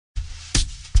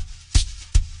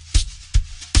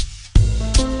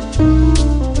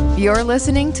You're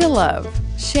listening to Love,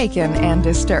 Shaken and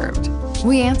Disturbed.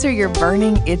 We answer your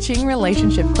burning, itching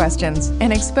relationship questions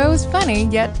and expose funny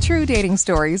yet true dating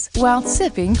stories while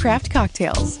sipping craft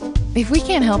cocktails. If we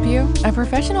can't help you, a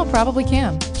professional probably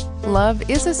can. Love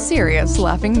is a serious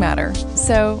laughing matter,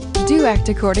 so do act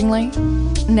accordingly.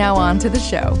 Now on to the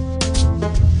show.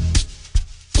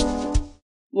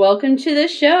 Welcome to the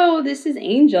show. This is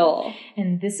Angel.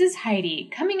 And this is Heidi,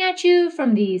 coming at you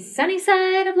from the sunny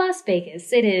side of Las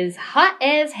Vegas. It is hot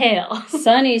as hell.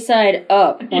 Sunny side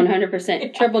up,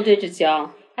 100%. Triple digits,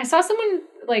 y'all. I saw someone,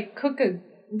 cook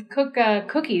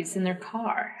cookies in their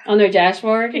car. On their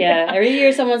dashboard? Yeah. Every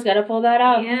year someone's got to pull that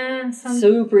out. Yeah.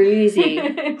 Super easy.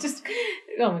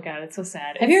 Oh my God, it's so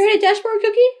sad. Have you ever had a dashboard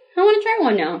cookie? I want to try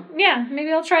one now. Yeah,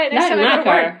 maybe I'll try it next time I go to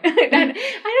work. I don't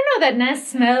know, that nice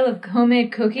smell of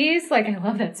homemade cookies. I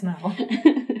love that smell.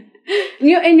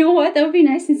 You know what? That would be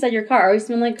nice inside your car. Always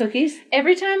smell like cookies.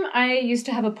 Every time I used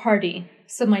to have a party,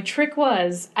 so my trick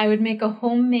was I would make a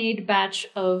homemade batch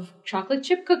of chocolate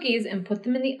chip cookies and put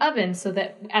them in the oven so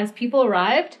that as people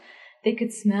arrived, they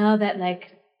could smell that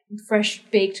fresh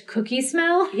baked cookie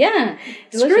smell. Yeah.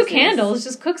 Screw candles,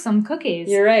 just cook some cookies.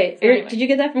 You're right. So anyway. Did you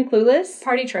get that from Clueless?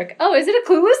 Party trick. Oh, is it a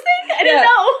Clueless thing? I didn't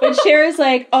know. But Cher's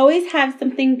always have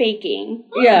something baking.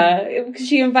 Yeah. Because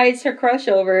she invites her crush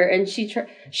over and she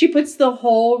puts the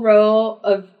whole row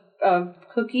of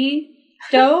cookie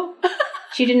dough.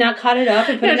 She did not cut it up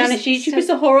and put it on a sheet. She puts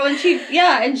the whole roll and she burns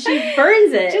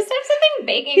it. Just have something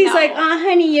baking. He's like,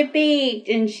 honey, you baked.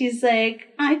 And she's like,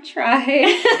 I tried.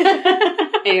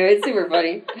 Anyway, it's super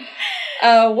funny.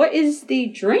 What is the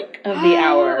drink of the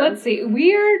hour? Let's see.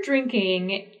 We are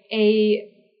drinking a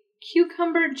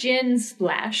cucumber gin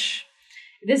splash.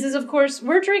 This is, of course,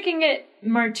 we're drinking it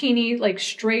martini,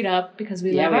 straight up, because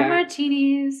we love our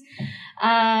martinis.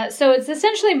 So it's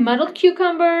essentially muddled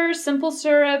cucumber, simple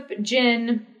syrup,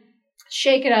 gin,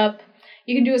 shake it up.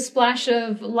 You can do a splash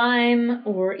of lime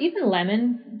or even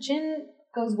lemon. Gin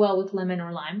goes well with lemon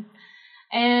or lime.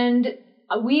 And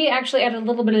we actually added a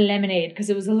little bit of lemonade because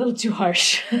it was a little too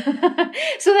harsh.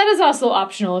 So that is also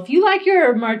optional. If you like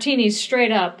your martinis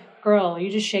straight up, girl, you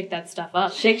just shake that stuff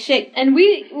up. Shake. And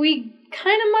we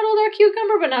kind of muddled our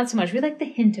cucumber, but not so much. We like the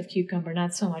hint of cucumber,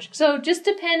 not so much. So just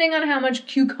depending on how much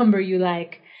cucumber you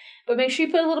like. But make sure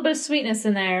you put a little bit of sweetness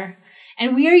in there.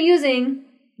 And we're using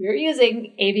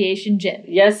Aviation Gin.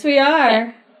 Yes, we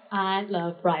are. I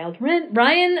love Ryan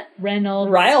Reynolds.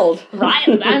 Riled.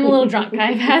 I'm a little drunk.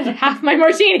 I've had half my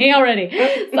martini already.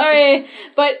 Sorry.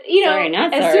 But,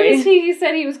 as soon as he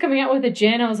said he was coming out with a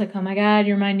gin, I was like, oh my God,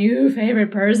 you're my new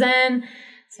favorite person.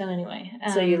 So anyway.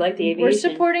 So you like the Aviation. We're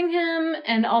supporting him,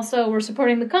 and also we're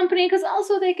supporting the company because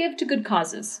also they give to good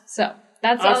causes. So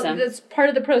that's awesome. That's part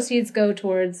of the proceeds go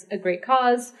towards a great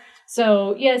cause.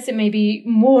 So, yes, it may be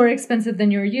more expensive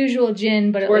than your usual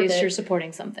gin, but at least you're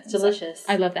supporting something. It's delicious.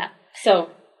 So, I love that. So,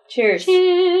 cheers.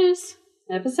 Cheers.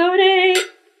 Episode 8.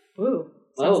 Ooh.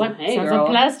 Sounds like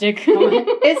plastic.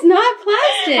 It's not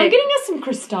plastic. I'm getting us some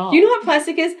Cristal. Do you know what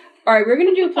plastic is? All right, we're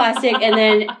going to do plastic and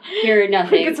then hear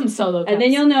nothing. Get some solo cups. And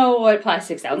then you'll know what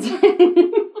plastic sounds like. I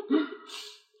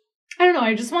don't know.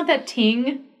 I just want that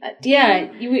ting.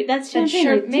 Yeah, that's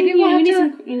champagne. Maybe we need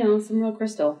some real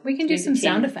crystal. We can do some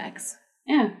sound effects.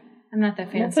 Yeah, I'm not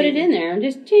that fancy. We'll put it in there and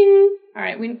just ting. All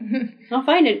right, I'll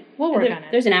find it. We'll work on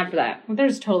it. There's an app for that. Well,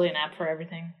 there's totally an app for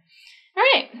everything. All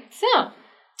right, so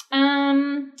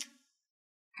do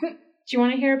you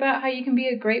want to hear about how you can be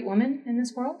a great woman in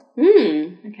this world?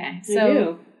 Okay, so I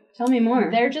do. Tell me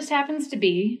more. There just happens to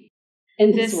be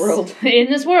in this world. In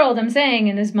this world, I'm saying,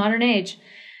 in this modern age.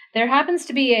 There happens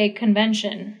to be a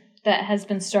convention that has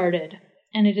been started,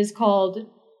 and it is called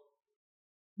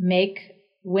Make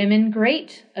Women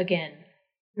Great Again.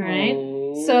 All right?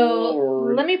 Oh, so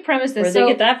let me premise this. Where'd they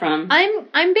get that from?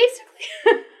 I'm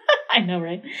basically... I know,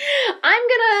 right? I'm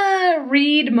going to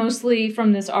read mostly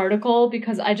from this article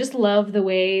because I just love the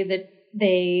way that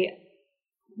they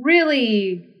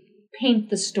really paint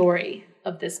the story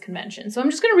of this convention. So I'm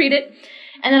just going to read it,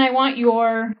 and then I want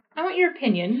your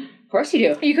opinion. Of course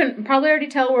you do. You can probably already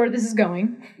tell where this is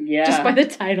going. Yeah. Just by the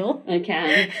title. I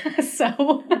can.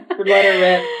 So. Let her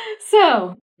rip.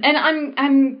 So, and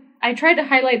I tried to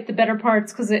highlight the better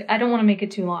parts because I don't want to make it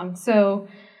too long. So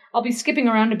I'll be skipping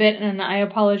around a bit, and I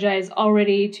apologize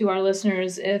already to our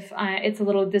listeners if it's a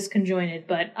little disconjointed,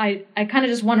 but I kind of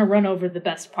just want to run over the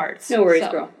best parts. No worries,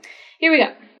 girl. Here we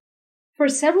go. For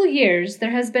several years,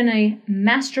 there has been a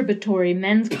masturbatory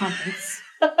men's conference.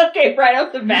 Okay, right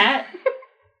off the bat.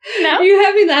 No? You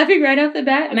have me laughing right off the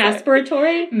bat?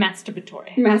 Masturbatory.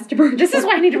 This is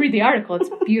why I need to read the article. It's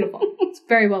beautiful. It's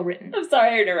very well written. I'm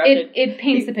sorry I interrupted. It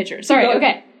paints the picture. Sorry,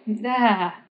 okay.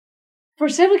 For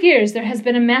several years, there has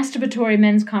been a masturbatory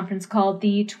men's conference called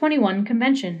the 21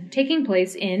 Convention, taking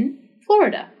place in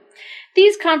Florida.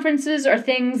 These conferences are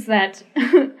things that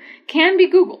can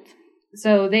be Googled.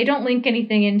 So they don't link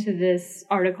anything into this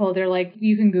article. They're like,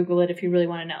 you can Google it if you really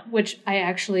want to know, which I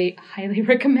actually highly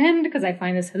recommend because I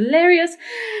find this hilarious.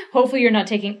 Hopefully you're not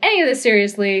taking any of this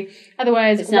seriously.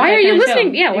 Otherwise, why are you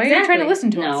listening? Yeah, why are you trying to listen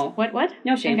to us? What?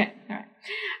 No shame. Okay, all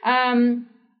right.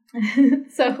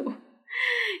 So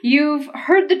you've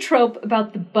heard the trope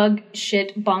about the bug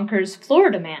shit bonkers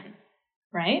Florida man,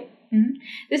 right? Mm-hmm.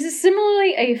 This is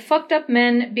similarly a fucked up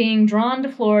men being drawn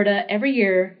to Florida every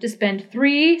year to spend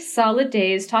 3 solid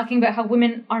days talking about how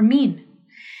women are mean.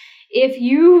 If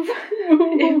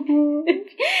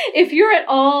you're at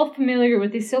all familiar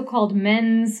with the so-called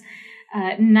men's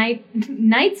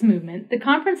Knights movement, the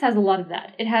conference has a lot of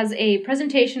that. It has a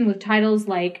presentation with titles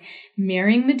like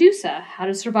Marrying Medusa, How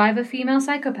to Survive a Female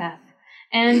Psychopath,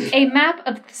 and a map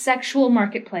of the sexual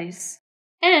marketplace.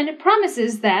 And it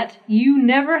promises that you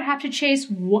never have to chase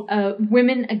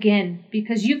women again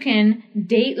because you can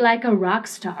date like a rock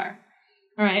star.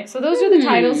 All right, so those are the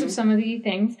titles of some of the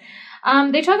things.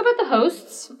 They talk about the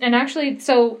hosts, and actually,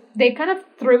 so they kind of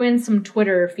threw in some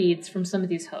Twitter feeds from some of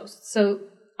these hosts. So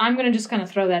I'm going to just kind of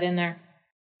throw that in there.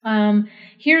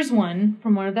 Here's one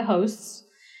from one of the hosts.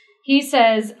 He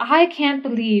says, I can't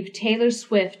believe Taylor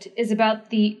Swift is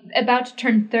about to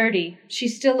turn 30. She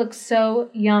still looks so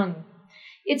young.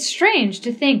 It's strange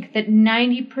to think that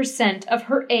 90% of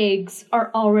her eggs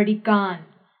are already gone.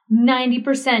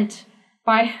 90%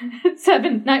 by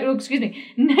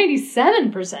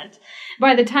 97%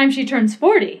 by the time she turns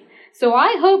 40. So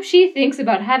I hope she thinks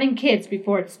about having kids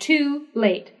before it's too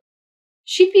late.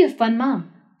 She'd be a fun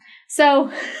mom. So,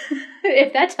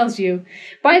 if that tells you,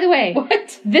 by the way,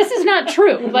 this is not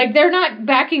true. Like, they're not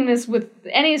backing this with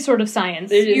any sort of science.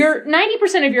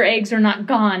 90% of your eggs are not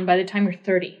gone by the time you're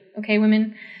 30. Okay,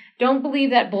 women? Don't believe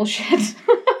that bullshit.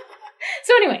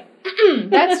 So anyway,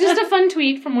 that's just a fun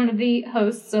tweet from one of the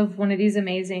hosts of one of these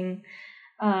amazing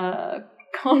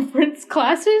conference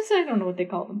classes. I don't know what they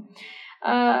call them.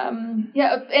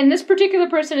 And this particular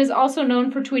person is also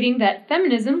known for tweeting that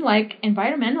feminism, like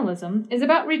environmentalism, is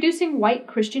about reducing white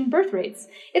Christian birth rates.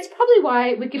 It's probably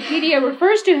why Wikipedia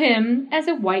refers to him as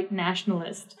a white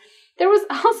nationalist. There was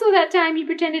also that time he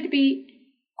pretended to be,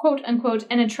 quote unquote,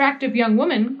 an attractive young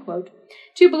woman, quote,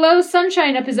 to blow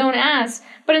sunshine up his own ass,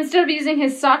 but instead of using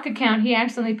his sock account, he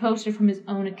accidentally posted from his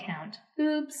own account.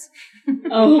 Oops.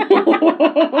 Oh.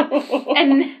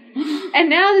 And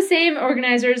now the same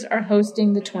organizers are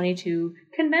hosting the 22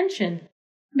 convention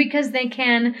because they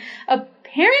can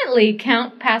apparently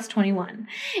count past 21,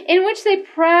 in which they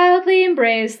proudly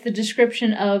embrace the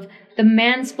description of the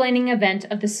mansplaining event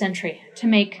of the century to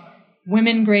make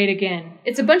women great again.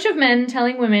 It's a bunch of men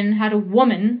telling women how to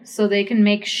woman so they can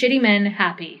make shitty men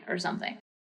happy or something.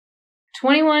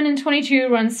 21 and 22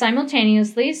 run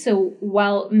simultaneously, so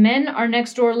while men are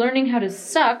next door learning how to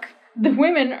suck, the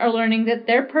women are learning that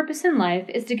their purpose in life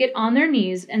is to get on their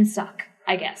knees and suck,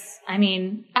 I guess. I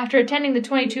mean, after attending the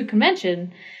 22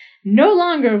 convention, no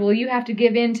longer will you have to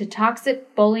give in to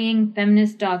toxic, bullying,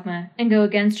 feminist dogma and go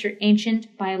against your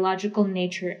ancient biological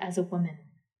nature as a woman.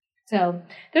 So,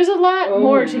 there's a lot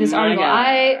more to this article.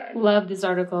 I love this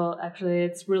article, actually.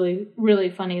 It's really, really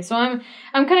funny. So I'm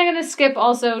kind of going to skip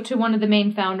also to one of the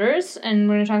main founders, and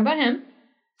we're going to talk about him.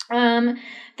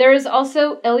 There is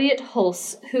also Elliot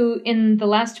Hulse, who in the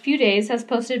last few days has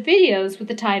posted videos with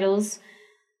the titles,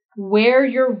 Where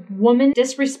Your Woman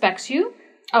Disrespects You.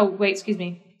 Oh, wait, excuse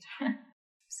me. I'm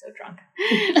so drunk.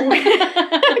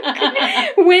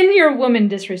 When Your Woman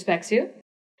Disrespects You.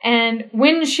 And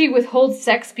When She Withholds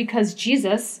Sex Because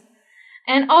Jesus,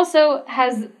 and also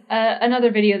has another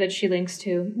video that she links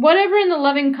to. Whatever in the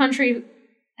loving country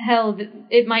hell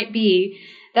it might be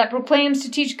that proclaims to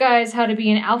teach guys how to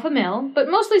be an alpha male, but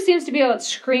mostly seems to be about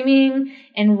screaming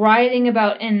and writhing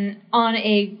about on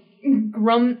a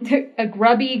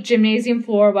grubby gymnasium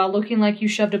floor while looking like you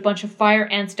shoved a bunch of fire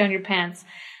ants down your pants,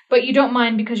 but you don't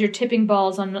mind because you're tipping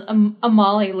balls on a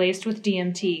Molly laced with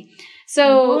DMT.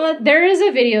 So there is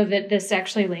a video that this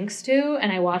actually links to,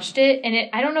 and I watched it, and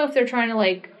I don't know if they're trying to,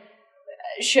 like,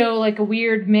 show, like, a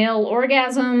weird male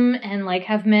orgasm and, like,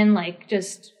 have men, like,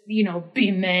 just, you know,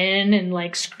 be men and,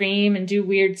 like, scream and do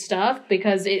weird stuff,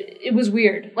 because it was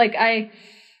weird. Like,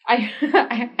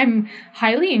 I'm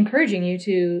highly encouraging you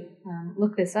to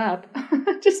look this up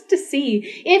just to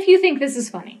see if you think this is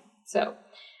funny. So,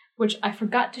 which I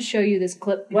forgot to show you this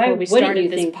clip before we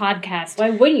started this podcast.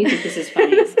 Why wouldn't you think this is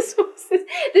funny? This is so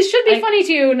This should be funny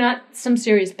to you, not some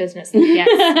serious business. Yes.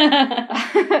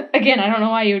 Again, I don't know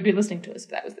why you would be listening to us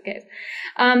if that was the case.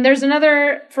 There's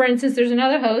another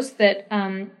host that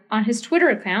on his Twitter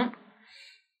account,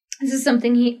 this is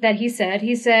something that he said.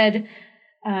 He said,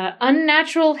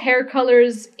 unnatural hair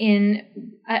colors in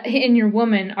your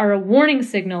woman are a warning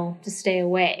signal to stay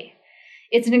away.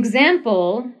 It's an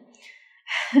example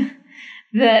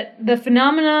that the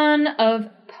phenomenon of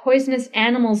poisonous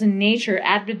animals in nature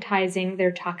advertising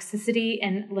their toxicity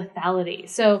and lethality.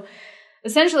 So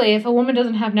essentially, if a woman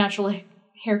doesn't have natural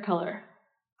hair color,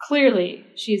 clearly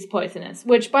she's poisonous.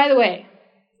 Which, by the way,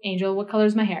 Angel, what color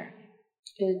is my hair?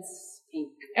 It's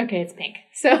pink. Okay, it's pink.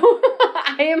 So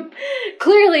I am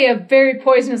clearly a very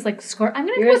poisonous, I'm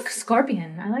going to go with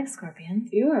scorpion. I like scorpions.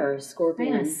 You are a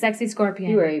scorpion. I'm a sexy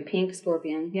scorpion. You are a pink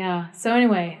scorpion. Yeah. So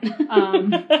anyway,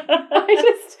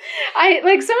 I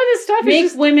like some of this stuff. Make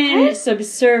is just, women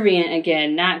subservient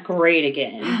again, not great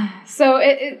again. So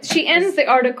she ends the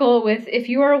article with, if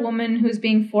you are a woman who's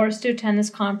being forced to attend this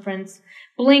conference,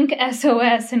 blink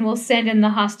SOS and we'll send in the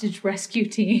hostage rescue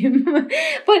team.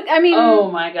 But I mean, oh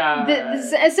my God.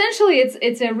 Essentially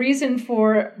it's a reason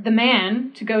for the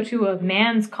man to go to a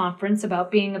man's conference about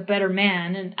being a better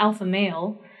man, an alpha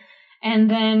male.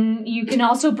 And then you can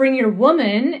also bring your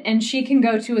woman and she can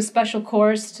go to a special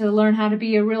course to learn how to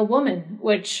be a real woman,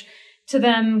 which to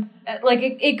them,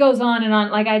 it goes on and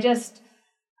on.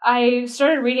 I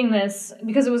started reading this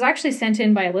because it was actually sent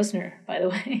in by a listener, by the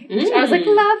way. I was like,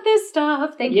 love this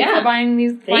stuff. Thank you for finding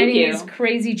these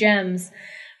crazy gems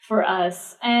for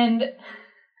us. And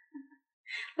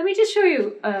let me just show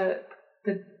you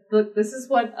look, this is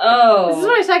what I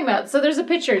was talking about. So there's a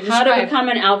picture. How to become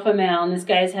an alpha male, and this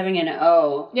guy's having an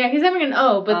O. Yeah, he's having an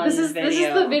O, but this is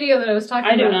the video that I was talking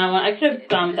about. I do not want. I could have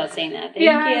gone without saying that. Thank you.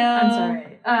 I'm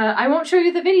sorry. I won't show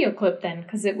you the video clip then,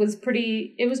 because it was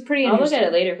pretty interesting. I'll look at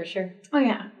it later for sure. Oh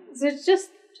yeah. So it's just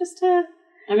to.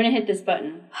 I'm gonna hit this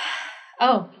button.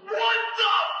 Oh.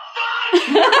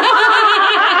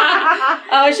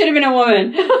 Oh, it should have been a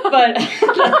woman, but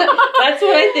that's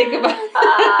what I think about.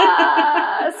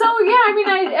 So yeah, I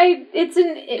mean,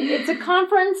 it's a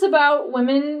conference about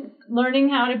women learning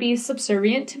how to be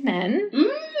subservient to men,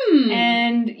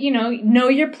 and know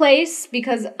your place,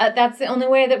 because that's the only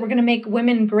way that we're going to make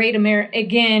women great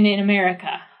again in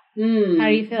America. How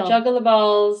do you feel? Juggle the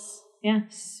balls. Yeah.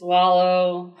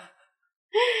 Swallow.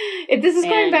 This is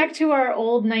going back to our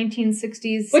old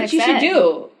 1960s. What you should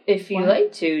do, if you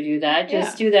like to do that,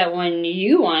 just do that when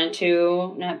you want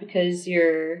to, not because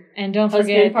you're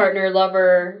husband, partner,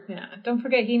 lover. Yeah, don't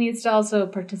forget he needs to also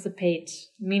participate,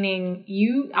 meaning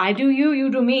I do you,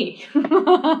 you do me.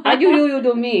 I do you, you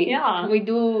do me. Yeah. We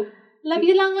do. Love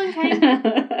you long, long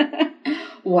time.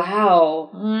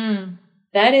 Wow.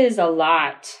 That is a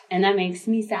lot, and that makes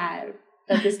me sad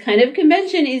that this kind of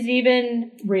convention is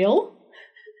even real.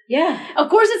 Yeah. Of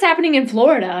course it's happening in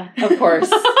Florida. Of course.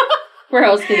 Where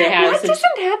else could they have such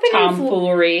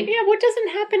tomfoolery? Yeah, what doesn't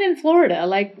happen in Florida?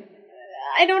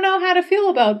 I don't know how to feel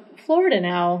about Florida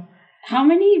now. How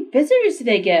many visitors do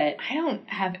they get? I don't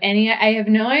have any. I have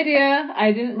no idea.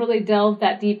 I didn't really delve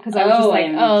that deep because I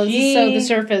was just this is so the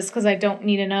surface because I don't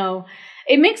need to know.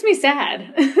 It makes me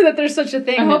sad that there's such a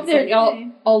thing. I hope they're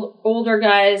all older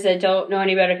guys that don't know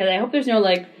any better, because I hope there's no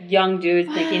young dudes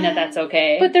thinking that that's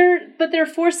okay. But they're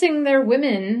forcing their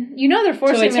women. They're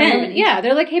forcing their women. Yeah,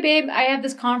 they're like, hey babe, I have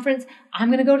this conference. I'm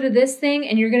gonna go to this thing,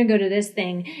 and you're gonna go to this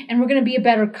thing, and we're gonna be a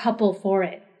better couple for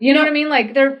it. You know what I mean?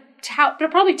 They're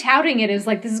probably touting it as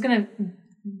this is gonna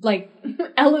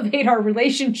elevate our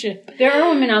relationship. There are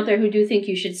women out there who do think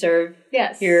you should serve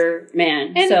your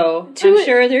man. And so I'm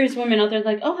sure there's women out there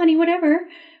oh honey, whatever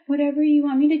you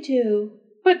want me to do.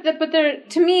 But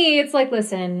to me, it's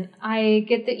listen, I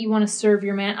get that you want to serve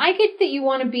your man. I get that you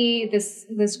want to be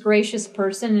this gracious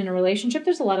person in a relationship.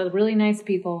 There's a lot of really nice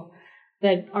people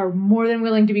that are more than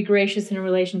willing to be gracious in a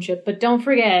relationship. But don't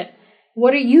forget,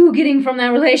 what are you getting from that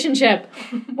relationship?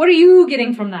 What are you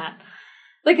getting from that?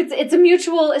 It's a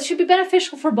mutual. It should be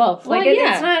beneficial for both.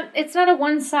 It's not a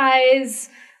one size.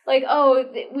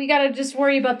 We got to just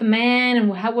worry about the man and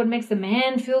what makes the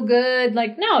man feel good.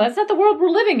 No, that's not the world we're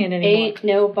living in anymore. Ain't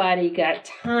nobody got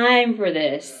time for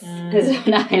this. Is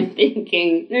what I'm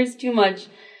thinking. There's too much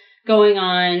going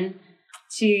on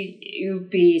to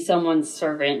be someone's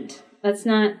servant. That's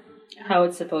not how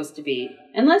it's supposed to be.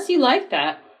 Unless you like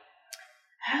that.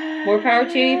 More power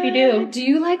to you if you do. Do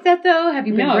you like that, though? Have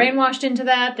you been brainwashed into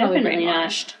that? Definitely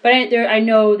not. But I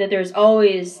know that there's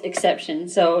always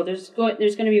exceptions. So there's going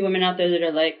to be women out there that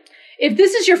are if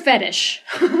this is your fetish,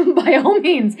 by all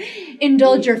means,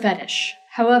 indulge your fetish.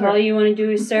 However, all you want to do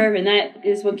is serve, and that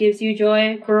is what gives you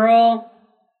joy, girl.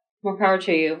 More power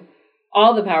to you.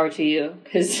 All the power to you,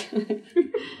 because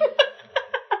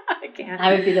I can't.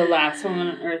 I would be the last one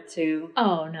on earth to.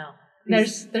 Oh no,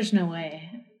 there's no way.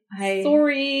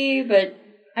 Sorry, but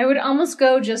I would almost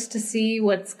go just to see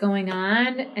what's going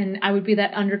on, and I would be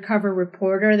that undercover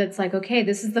reporter that's like, okay,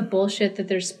 this is the bullshit that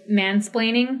there's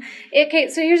mansplaining. Okay,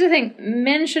 so here's the thing.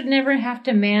 Men should never have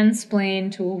to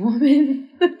mansplain to a woman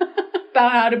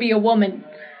about how to be a woman.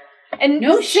 And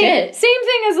no shit. Same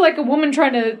thing as like a woman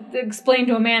trying to explain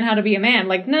to a man how to be a man.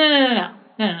 Like, no.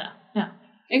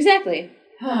 Exactly.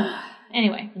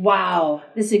 Anyway. Wow,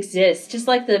 this exists. Just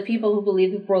like the people who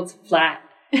believe the world's flat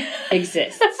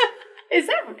exists. Is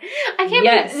that? I can't.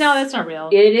 Yes. No, that's not real.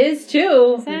 It is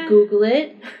too. Is that? Google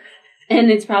it,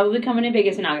 and it's probably coming in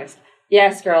Vegas in August.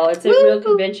 Yes, girl, it's a real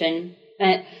convention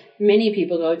that many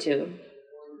people go to.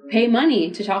 Pay money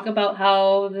to talk about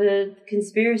how the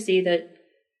conspiracy that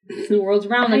the world's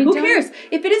round. Like, who cares?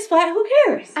 If it is flat, who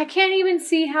cares? I can't even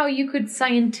see how you could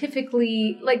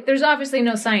scientifically, like, there's obviously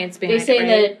no science behind it. They say right?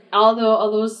 that all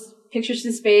those pictures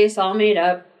in space, all made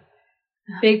up.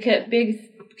 Big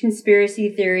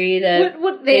conspiracy theory that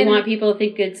they want people to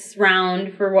think it's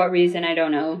round for what reason, I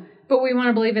don't know. But we want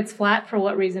to believe it's flat for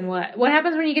what reason? What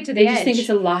happens when you get to the edge? They just think it's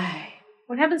a lie.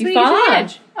 What happens when you get to the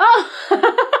edge? Oh!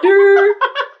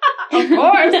 Of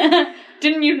course.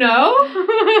 Didn't you know?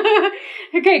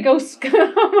 Okay, go.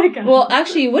 Oh my god. Well,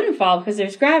 actually, you wouldn't fall because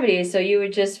there's gravity, so you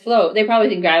would just float. They probably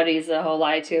think gravity is the whole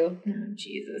lie, too. Oh,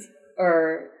 Jesus.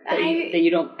 Or that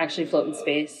you don't actually float in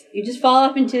space. You just fall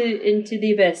up into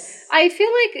the abyss. I feel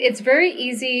like it's very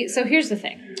easy. So here's the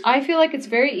thing. I feel like it's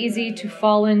very easy to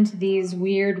fall into these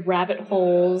weird rabbit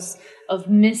holes of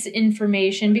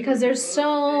misinformation because there's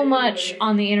so much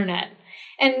on the internet.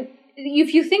 And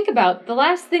if you think about the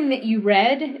last thing that you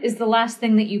read is the last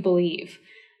thing that you believe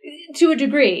to a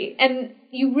degree. And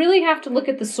you really have to look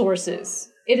at the sources.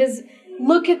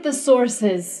 Look at the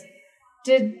sources.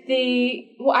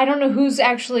 I don't know who's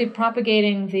actually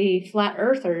propagating the flat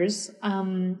earthers.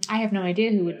 I have no idea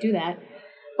who would do that.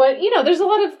 But, there's a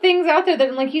lot of things out there that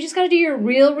I'm like, you just got to do your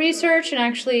real research and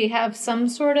actually have some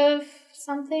sort of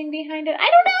something behind it. I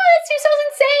don't know.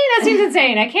 That seems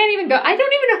insane. I can't even go. I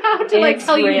don't even know how to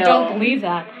tell you don't believe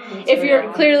that. If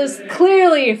you're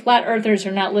clearly flat earthers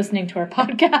are not listening to our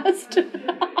podcast.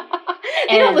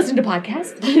 They don't listen to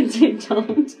podcasts. They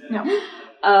don't. No.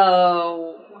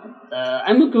 Oh.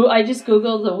 I just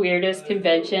googled the weirdest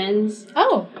conventions.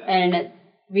 Oh, and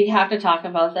we have to talk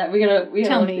about that. We gotta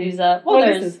look these up. Well,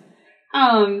 there's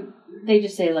they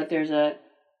just say like there's a.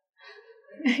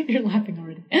 You're laughing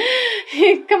already.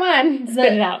 Come on,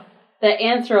 spit it out. The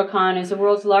Anthrocon is the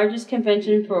world's largest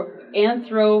convention for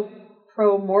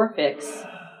anthropomorphics,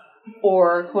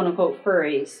 or quote unquote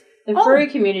furries. The furry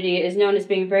community is known as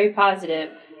being very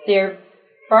positive. They are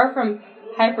far from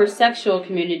hypersexual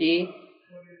community.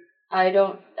 I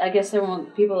guess there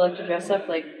won't people like to dress up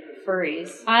like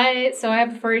furries. So I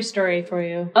have a furry story for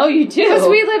you. Oh, you do? Because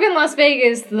we live in Las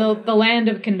Vegas, the land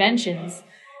of conventions.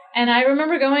 And I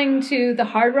remember going to the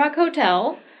Hard Rock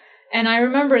Hotel, and I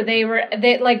remember there were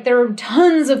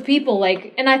tons of people,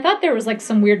 and I thought there was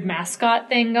some weird mascot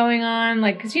thing going on,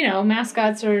 because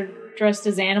mascots are dressed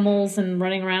as animals and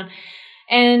running around.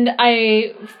 And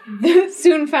I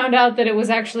soon found out that it was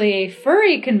actually a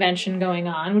furry convention going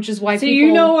on, which is why So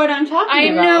you know what I'm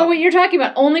talking about. I know what you're talking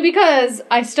about, only because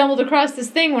I stumbled across this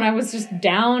thing when I was just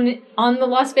down on the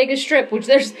Las Vegas Strip,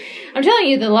 I'm telling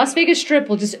you, the Las Vegas Strip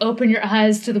will just open your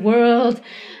eyes to the world.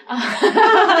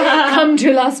 Come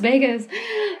to Las Vegas.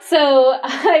 So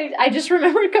I just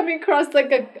remember coming across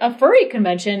a furry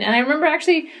convention, and I remember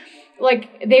actually...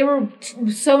 they were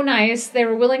so nice. They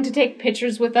were willing to take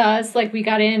pictures with us. We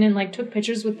got in and, took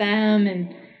pictures with them.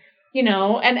 And, and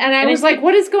I was like,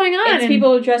 what is going on? It's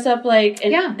people who dress up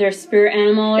their spirit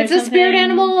animal or it's something. A spirit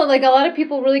animal. A lot of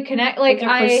people really connect. What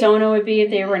their persona would be if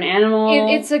they were an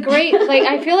animal. It's a great,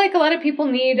 I feel like a lot of people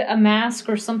need a mask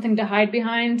or something to hide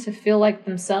behind to feel like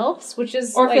themselves, which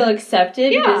is... Or feel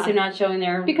accepted because they're not showing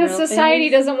their Because real society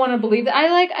face. doesn't want to believe that.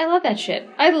 I love that shit.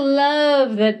 I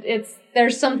love that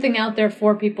there's something out there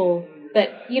for people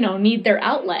that, need their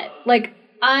outlet.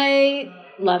 I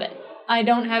love it. I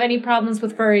don't have any problems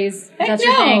with furries. Heck That's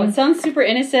your thing. It sounds super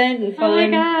innocent and fun. Oh my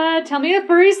god, tell me a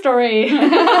furry story.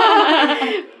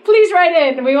 Please write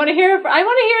in. I want to hear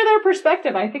their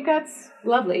perspective. I think that's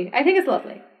lovely. I think it's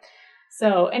lovely.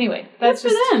 So anyway, that's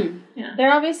good for them. Yeah.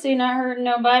 They're obviously not hurting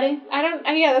nobody.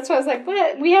 That's why I was like,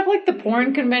 what? We have the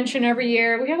porn convention every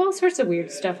year. We have all sorts of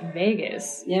weird stuff in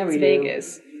Vegas. Yeah, we do.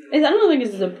 Vegas. I don't think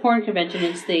this is a porn convention.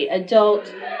 It's the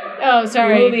Adult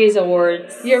Movies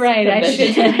Awards. You're right. I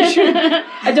should.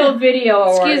 Adult Video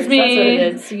Awards. Excuse me.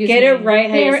 That's what it is. Get it right.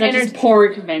 Hey, it's not just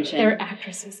porn convention. They're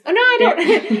actresses. Oh no, I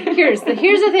don't. Here's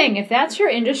the thing. If that's your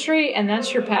industry and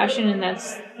that's your passion and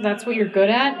that's what you're good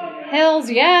at, hells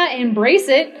yeah, embrace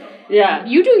it. Yeah.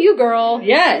 You do you, girl.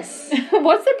 Yes.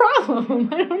 What's the problem?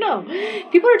 I don't know.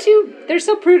 People they're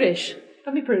so prudish.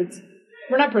 Don't be prudes.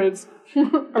 We're not prudes.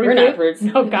 We're not prudes.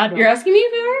 No, God, no. You're asking me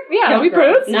if we are? Yeah, are we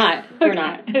prudes? Not. We're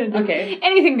not. Okay.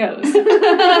 Anything goes.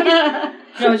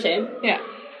 No shame. Yeah.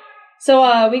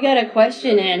 So we got a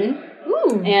question in.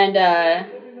 Ooh. And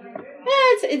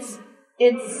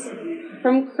it's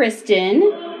from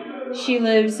Kristen. She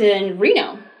lives in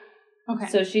Reno. Okay.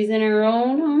 So she's in her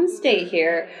own home state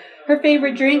here. Her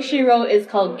favorite drink, she wrote, is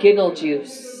called Giggle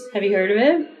Juice. Have you heard of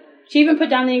it? She even put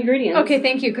down the ingredients. Okay,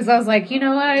 thank you, because I was like, you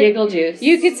know what? Giggle Juice.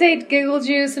 You could say Giggle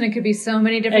Juice, and it could be so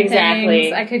many different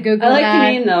things. I could Google that. I like that.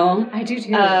 the name, though. I do,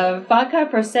 too. Vodka,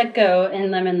 Prosecco,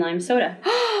 and lemon lime soda.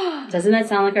 Doesn't that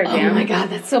sound like our jam? Oh, my God,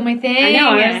 that's so my thing. I know.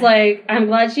 I was like, I'm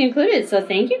glad she included it. So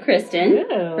thank you, Kristen, Ew.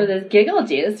 for this Giggle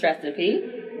Juice recipe.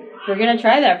 We're going to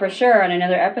try that for sure on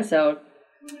another episode.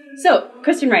 So,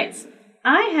 Kristen writes,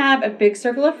 I have a big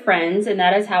circle of friends, and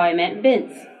that is how I met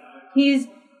Vince. He's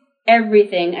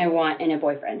everything I want in a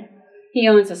boyfriend. He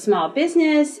owns a small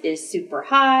business, is super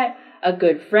hot, a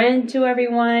good friend to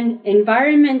everyone,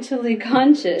 environmentally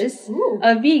conscious,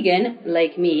 a vegan,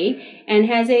 like me, and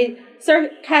has a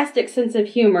sarcastic sense of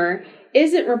humor,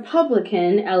 isn't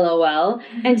Republican, LOL,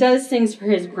 and does things for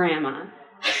his grandma.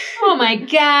 Oh my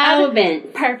God. Oh, Vince.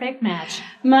 Perfect match.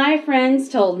 My friends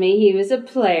told me he was a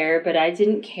player, but I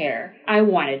didn't care. I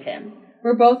wanted him.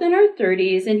 We're both in our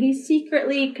 30s, and he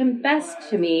secretly confessed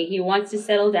to me he wants to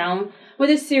settle down with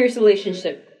a serious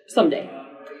relationship someday.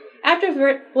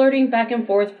 After flirting back and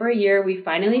forth for a year, we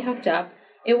finally hooked up.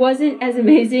 It wasn't as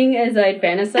amazing as I'd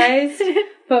fantasized,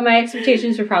 but my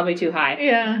expectations were probably too high.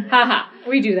 Yeah. Haha.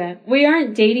 We do that. We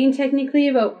aren't dating technically,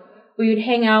 but we would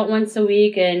hang out once a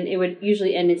week, and it would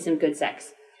usually end in some good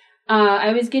sex.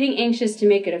 I was getting anxious to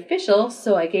make it official,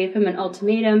 so I gave him an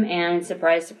ultimatum, and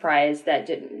surprise, surprise, that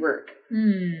didn't work.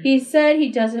 He said he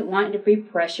doesn't want to be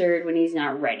pressured when he's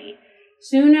not ready.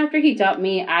 Soon after he dumped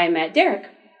me, I met Derek.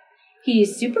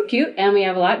 He's super cute, and we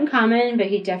have a lot in common, but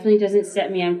he definitely doesn't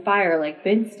set me on fire like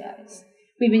Vince does.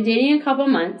 We've been dating a couple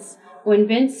months. When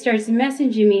Vince starts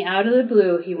messaging me out of the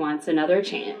blue, he wants another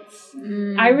chance.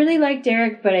 I really like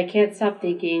Derek, but I can't stop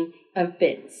thinking of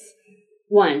Vince.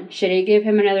 1, should I give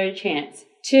him another chance?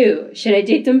 2, should I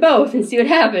date them both and see what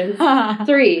happens?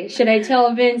 3, should I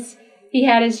tell Vince he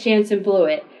had his chance and blew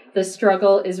it? The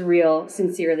struggle is real.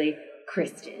 Sincerely,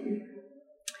 Kristen.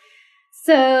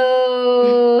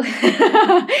 So,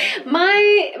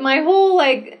 my whole,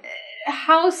 like,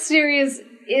 how serious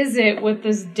is it with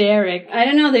this Derek? I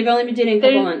don't know. They've only been dating a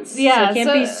couple months. Yeah. So it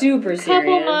can't be super serious.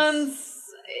 Couple months.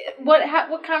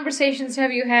 What conversations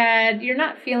have you had? You're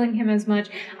not feeling him as much.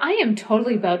 I am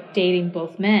totally about dating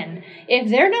both men. If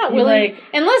they're not willing,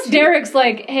 unless Derek's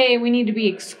like, hey, we need to be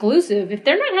exclusive. If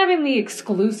they're not having the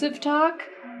exclusive talk,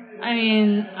 I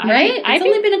mean, It's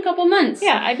only been a couple months.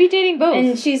 Yeah, I'd be dating both.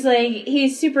 And she's like,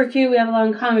 he's super cute. We have a lot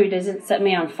in common. He doesn't set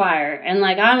me on fire. And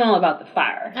like, I'm all about the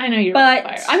fire. I know you're about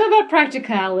fire. I'm about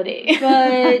practicality.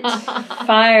 But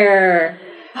fire.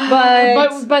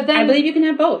 But then I believe you can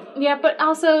have both. Yeah, but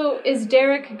also, is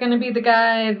Derek going to be the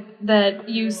guy that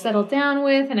you settle down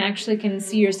with and actually can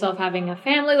see yourself having a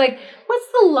family? Like, what's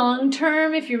the long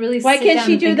term if you really Why can't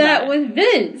she do that with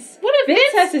Vince? What if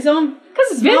Vince has his own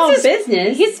small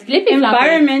business? He's flippy floppy.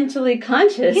 Environmentally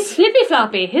conscious. He's flippy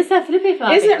floppy. He's that flippy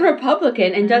floppy. Isn't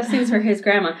Republican and does things for his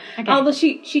grandma. Okay. Although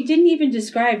she didn't even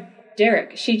describe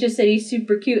Derek. She just said he's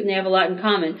super cute and they have a lot in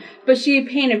common. But she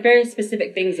painted very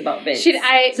specific things about Vince. She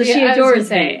adores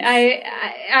Vince.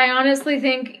 I honestly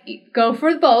think go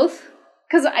for both.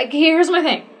 Because here's my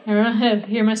thing.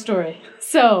 Hear my story.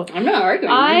 So I'm not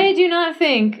arguing. I do not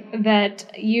think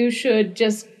that you should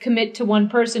just commit to one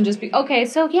person. Just be okay.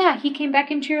 So yeah, he came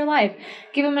back into your life.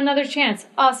 Give him another chance.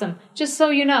 Awesome. Just so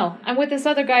you know, I'm with this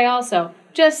other guy also.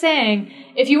 Just saying,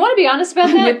 if you want to be honest about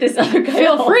that, with this other guy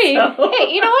feel free. Also.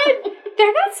 Hey, you know what?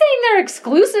 They're not saying they're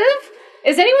exclusive.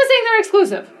 Is anyone saying they're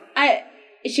exclusive?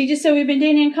 She just said we've been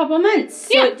dating a couple months.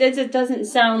 So yeah. It doesn't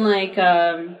sound like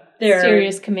they're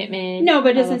serious commitment. No,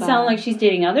 but it doesn't sound like she's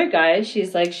dating other guys.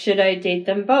 She's like, should I date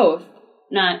them both?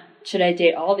 Not should I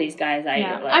date all these guys I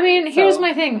like. I mean, here's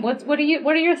my thing. What are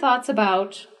your thoughts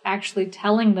about actually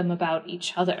telling them about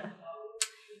each other?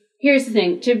 Here's the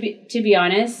thing. To be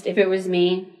honest, if it was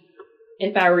me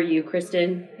if I were you,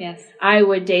 Kristen, Yes. I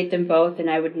would date them both and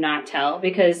I would not tell,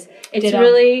 because it's Ditto.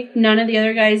 really none of the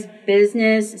other guy's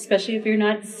business, especially if you're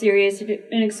not serious, if you're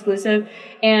an exclusive.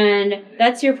 And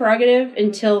that's your prerogative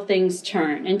until things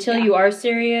turn, until you are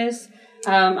serious.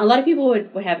 A lot of people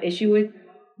would have issue with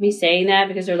me saying that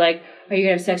because they're like, are you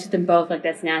going to have sex with them both? Like,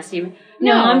 that's nasty.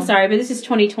 No, I'm sorry, but this is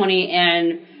 2020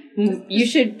 and you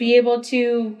should be able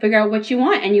to figure out what you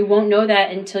want, and you won't know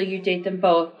that until you date them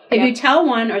both. If you tell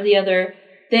one or the other,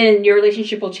 then your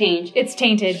relationship will change. It's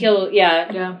tainted. He'll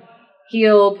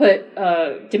put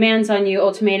demands on you,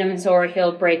 ultimatums, or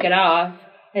he'll break it off.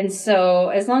 And so,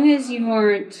 as long as you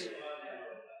aren't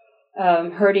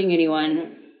hurting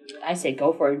anyone, I say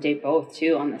go for it. Date both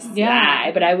too on the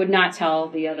side, but I would not tell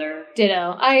the other.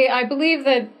 Ditto. I believe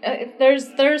that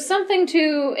there's something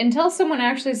to, until someone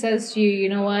actually says to you, you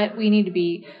know what,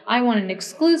 I want an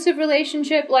exclusive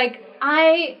relationship. Like,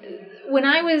 when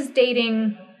I was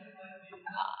dating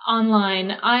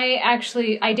online,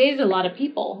 I dated a lot of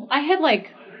people. I had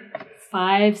like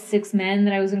 5-6 men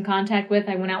that I was in contact with.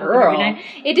 I went out with them every night.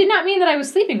 It did not mean that I was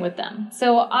sleeping with them.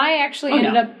 So I actually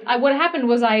ended up, what happened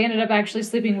was I ended up actually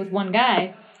sleeping with one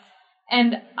guy.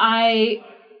 And I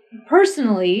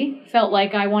personally felt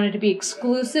like I wanted to be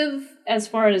exclusive as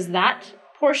far as that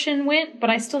portion went, but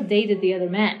I still dated the other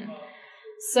men.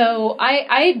 So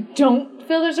I don't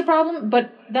feel there's a problem,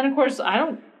 but then of course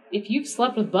if you've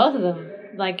slept with both of them,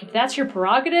 like, if that's your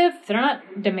prerogative, if they're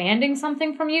not demanding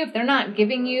something from you, if they're not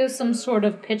giving you some sort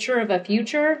of picture of a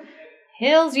future,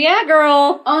 hells yeah,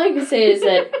 girl. All I can say is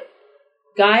that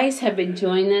guys have been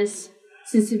doing this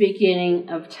since the beginning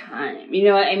of time. You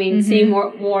know what I mean? Seeing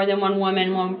more than one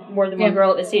woman, more than one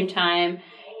girl at the same time,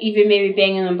 even maybe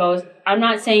banging them both. I'm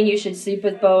not saying you should sleep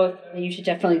with both. You should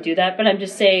definitely do that. But I'm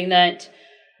just saying that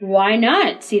why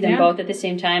not see them both at the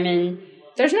same time? And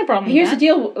there's no problem here's with the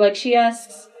that. deal. Like, she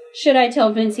asks, should I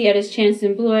tell Vince he had his chance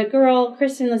and blew it? Girl,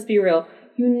 Kristen, let's be real.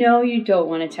 You know you don't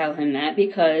want to tell him that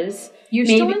because you're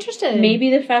still interested.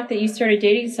 Maybe the fact that you started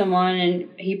dating someone and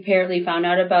he apparently found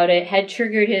out about it had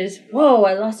triggered his, whoa,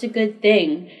 I lost a good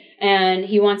thing. And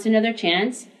he wants another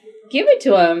chance. Give it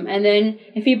to him. And then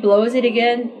if he blows it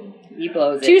again, he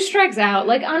blows it. 2 strikes out.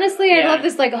 Like, honestly, I love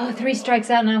this, like, 3 strikes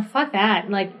out. No, fuck that.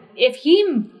 Like, if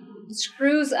he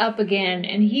screws up again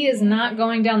and he is not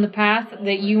going down the path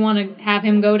that you want to have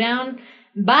him go down,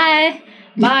 bye.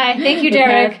 Thank you,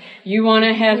 Derek. You want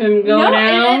to have him go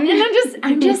down? And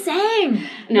I'm just saying.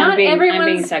 No, I'm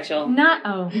being sexual.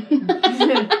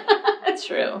 That's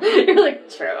true. You're like,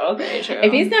 true. Very true.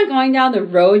 If he's not going down the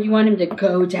road you want him to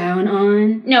go down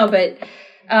on. No, but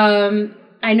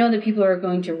I know that people are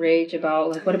going to rage about,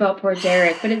 like, what about poor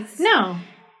Derek? But it's... No.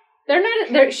 They're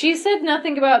not. She said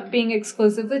nothing about being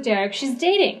exclusive with Derek. She's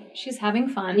dating. She's having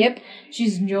fun. Yep.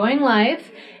 She's enjoying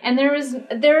life, and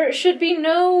there should be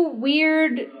no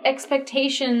weird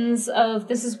expectations of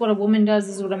this is what a woman does,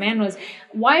 this is what a man does.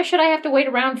 Why should I have to wait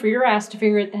around for your ass to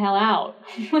figure it the hell out?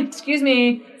 Excuse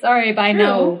me. Sorry, bye.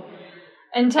 No.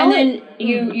 And then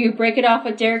you break it off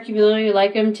with Derek. You really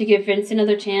like him to give Vince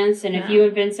another chance. And if you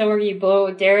and Vince over, you blow it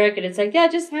with Derek, and it's like,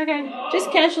 just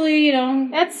casually, you know.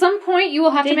 At some point, you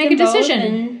will have to make a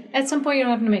decision. At some point, you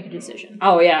don't have to make a decision.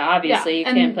 Oh yeah, obviously you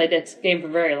can't play this game for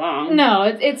very long. No,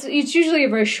 it's usually a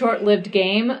very short-lived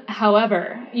game.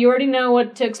 However, you already know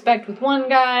what to expect with one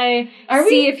guy.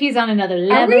 See if he's on another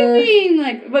level. Are we being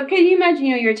like? But can you imagine?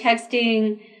 You know, you're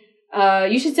texting.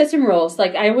 You should set some rules.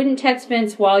 Like, I wouldn't text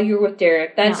Vince while you're with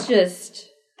Derek. That's just...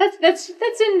 That's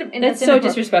so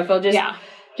disrespectful.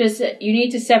 Just, you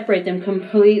need to separate them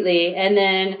completely. And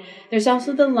then there's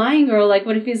also the lying girl. Like,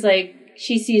 what if he's like,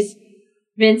 she sees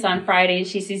Vince on Friday and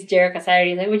she sees Derek on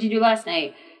Saturday. Like, what'd you do last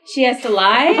night? She has to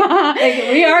lie?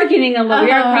 Like, we are getting a little...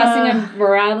 we are crossing a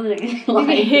morality line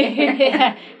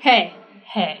here. Hey.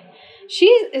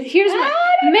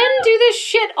 Men do this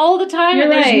shit all the time,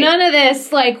 You're and there's none of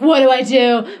this, like, what do I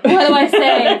do? What do I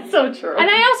say? It's so true. And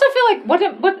I also feel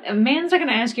like, what a man's not going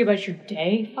to ask you about your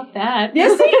day. Fuck that.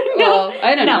 Yes, they do. Well,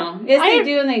 I don't know. Yes, they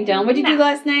do and they don't. What'd you do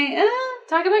last night?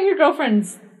 Talk about your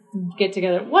girlfriend's get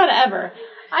together. Whatever.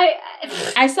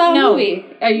 I saw a movie.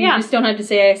 You just don't have to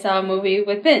say I saw a movie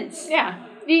with Vince. Yeah.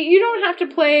 You don't have to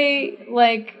play,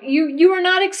 like, you are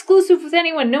not exclusive with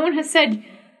anyone. No one has said...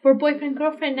 we're boyfriend,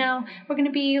 girlfriend now. We're going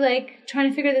to be, like, trying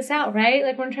to figure this out, right?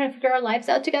 Like, we're going to try to figure our lives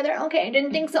out together. Okay, I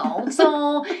didn't think so.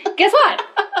 So, guess what?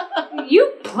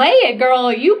 You play it,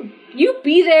 girl. You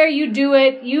be there. You do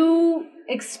it. You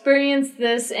experience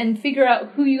this and figure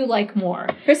out who you like more.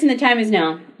 Kristen, the time is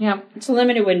now. Yeah. It's a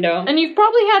limited window. And you've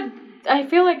probably I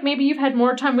feel like maybe you've had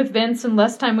more time with Vince and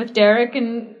less time with Derek.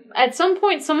 And at some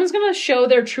point, someone's going to show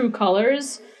their true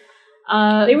colors.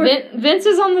 Vince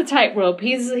is on the tightrope.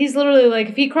 He's literally like,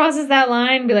 if he crosses that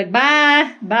line, be like,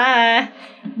 bye, bye.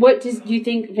 What do you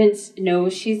think Vince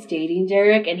knows she's dating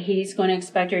Derek and he's going to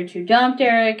expect her to dump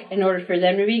Derek in order for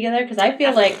them to be together? Because I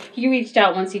feel like he reached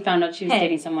out once he found out she was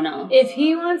dating someone else. If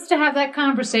he wants to have that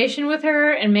conversation with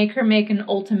her and make her make an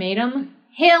ultimatum,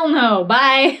 hell no,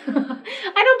 bye. I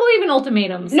don't believe in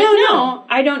ultimatums. No,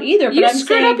 I don't either. But You I'm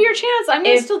screwed saying, up your chance. I'm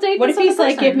going to still date what this if he's other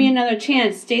like, person. give me another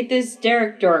chance, date this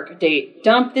Derek dork,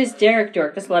 dump this Derek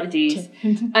dork. That's a lot of D's.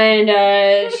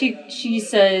 And she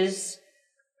says,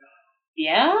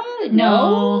 yeah,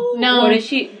 no. What does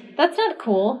she? That's not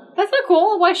cool. That's not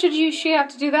cool. Why should she have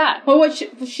to do that? Well, what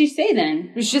should she say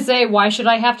then? You should say, why should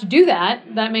I have to do that?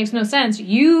 That makes no sense.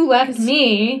 You left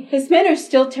me. His men are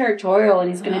still territorial, and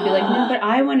he's going to be like, no, but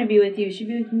I want to be with you. You should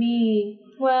be with me.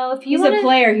 Well, if you He's a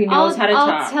player. He knows how to talk.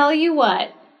 I'll tell you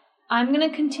what. I'm going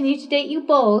to continue to date you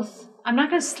both. I'm not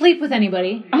going to sleep with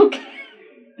anybody. Okay.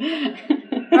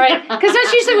 All right? Because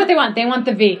that's usually what they want. They want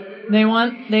the V. They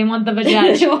want the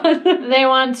vagina. They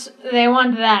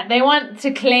want that. They want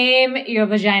to claim your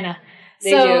vagina. They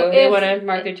do. They want to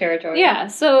mark their territory. Yeah.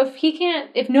 So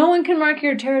if no one can mark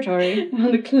your territory,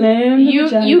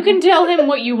 you can tell him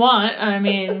what you want. I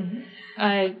mean,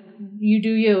 you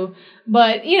do you.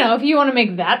 But if you want to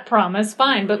make that promise,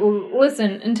 fine. But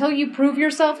listen, until you prove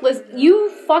yourself, you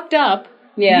fucked up.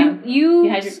 Yeah. You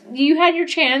had your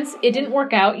chance. It didn't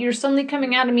work out. You're suddenly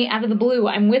coming out of me out of the blue.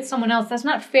 I'm with someone else. That's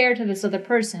not fair to this other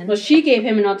person. Well, she gave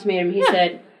him an ultimatum. He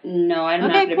said, no, I'm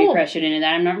not going to be pressured into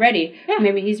that. I'm not ready. Yeah.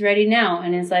 Maybe he's ready now.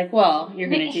 And it's like, well, you're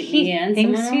going to do me and he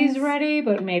thinks he's ready,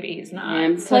 but maybe he's not.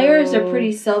 And players are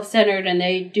pretty self-centered and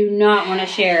they do not want to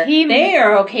share. They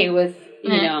are okay with,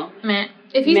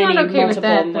 if he's not okay with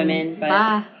that, women, but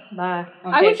bye. Okay.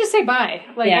 I would just say bye.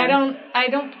 Like I don't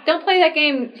play that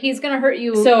game. He's gonna hurt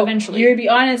you eventually. You're to be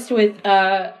honest with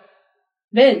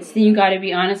Vince, then you got to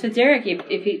be honest with Derek.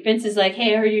 If Vince is like,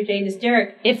 hey, I heard you're dating this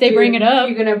Derek. If they bring it up,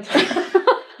 you're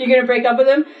gonna break up with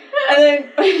him, and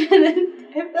then why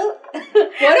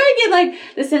do I get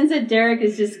like the sense that Derek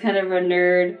is just kind of a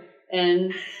nerd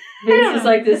and Vince is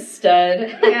like this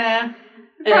stud? Yeah.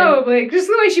 Probably. Just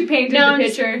the way she painted the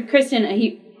picture. Kristen,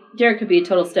 Derek could be a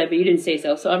total stud, but you didn't say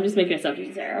so I'm just making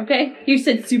assumptions there, okay? You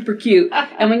said super cute.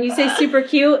 And when you say super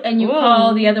cute and you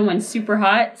call the other one super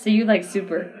hot, so you like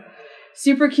super.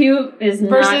 Super cute is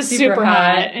versus not super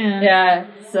hot. Yeah,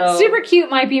 so. Super cute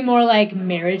might be more like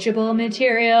marriageable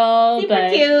material. Super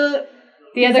cute.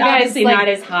 The other guy's obviously not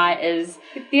as hot as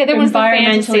the other one's the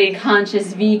fantasy. Environmentally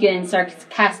conscious, vegan,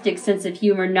 sarcastic sense of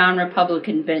humor,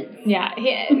 non-Republican Vince. Yeah,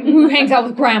 who hangs out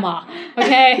with grandma,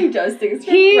 okay? Who does things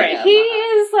for grandma.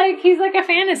 He's like a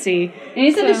fantasy. And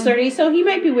he's in his 30s, so he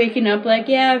might be waking up like,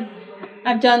 yeah,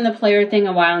 I've done the player thing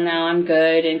a while now, I'm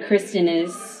good. And Kristen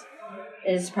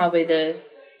is probably the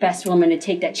best woman to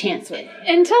take that chance with.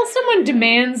 Until someone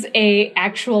demands a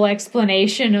actual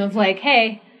explanation of like,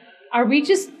 hey, are we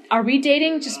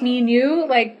dating just me and you?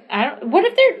 Like, what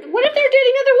if they're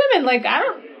dating other women? Like,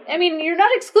 you're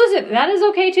not exclusive. That is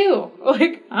okay too.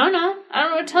 Like, I don't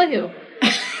know what to tell you.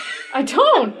 I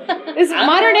don't. It's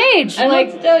modern age. I don't know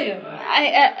what to tell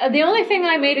you. The only thing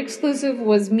I made exclusive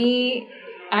was me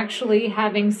actually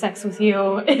having sex with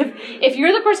you. If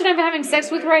you're the person I'm having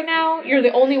sex with right now, you're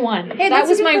the only one. Hey, that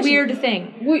was my question. Weird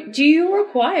thing. Do you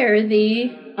require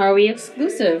the "Are we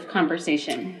exclusive"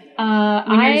 conversation?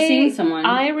 When you're seeing someone.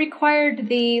 I required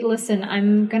listen,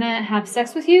 I'm gonna have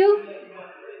sex with you,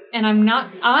 and I'm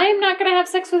not gonna have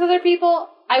sex with other people.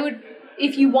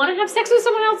 If you want to have sex with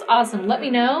someone else, awesome. Let me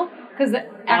know. Because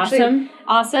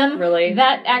awesome. Really?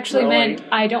 That actually meant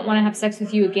I don't want to have sex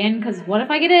with you again. Because what if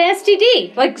I get an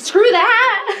STD? Like, screw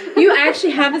that. You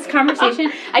actually have this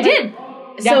conversation? I did.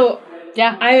 So,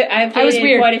 yeah. I've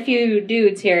dated quite a few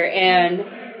dudes here, and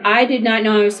I did not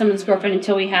know I was someone's girlfriend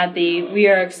until we had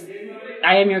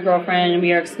I am your girlfriend and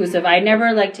we are exclusive. I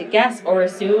never like to guess or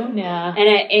assume. Yeah.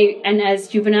 And as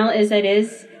juvenile as that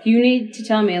is, you need to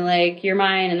tell me, like, you're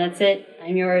mine and that's it.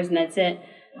 I'm yours and that's it.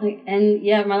 Like, and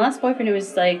yeah, my last boyfriend, it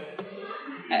was like,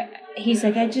 he's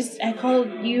like, I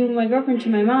called you my girlfriend to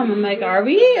my mom. I'm like, are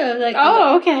we? I was like,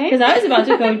 oh, okay. Because I was about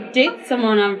to go date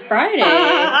someone on Friday.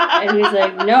 And he's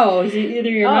like, no, either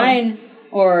you're mine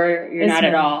or you're not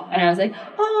at all. And I was like,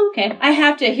 oh, okay. I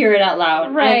have to hear it out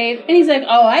loud. Right. And he's like,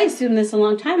 oh, I assumed this a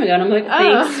long time ago. And I'm like,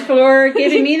 thanks for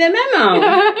giving me the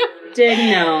memo.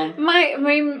 Didn't know.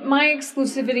 My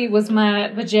exclusivity was my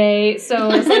vajay, so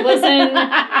I said, listen,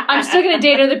 I'm still going to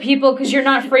date other people because you're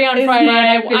not free on Friday.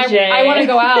 I want to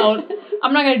go out.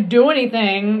 I'm not going to do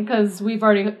anything because we've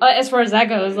already, as far as that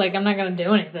goes, like, I'm not going to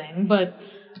do anything. But,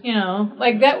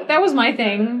 like, that was my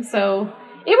thing. So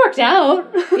it worked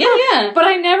out. Yeah. But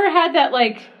I never had that,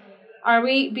 like,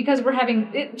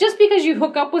 just because you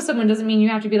hook up with someone doesn't mean you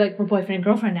have to be like, we're boyfriend and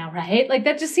girlfriend now, right? Like,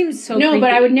 that just seems so No, creepy.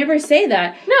 but I would never say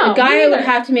that. No, the guy me would neither.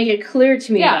 have to make it clear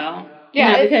to me, though.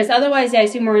 Yeah, because otherwise, I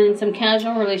assume we're in some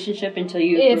casual relationship until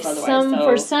you prove otherwise.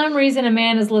 For some reason a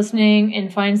man is listening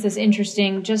and finds this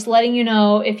interesting, just letting you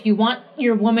know, if you want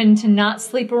your woman to not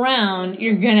sleep around,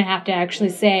 you're gonna have to actually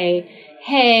say,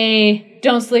 hey,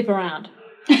 don't sleep around.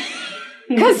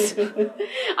 Because,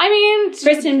 I mean...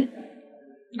 Kristen,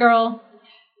 girl,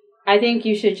 I think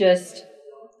you should just...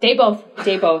 date both.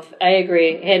 Date both. I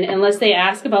agree. And unless they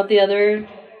ask about the other...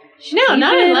 No,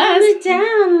 not unless. On the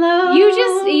down low.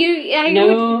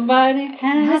 Nobody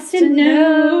has to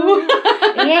know.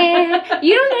 Yeah.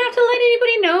 You don't have to let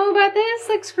anybody know about this.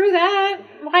 Like, screw that.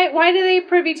 Why do they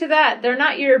privy to that? They're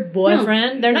not your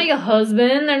boyfriend. No. They're not your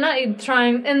husband. They're not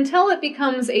trying... Until it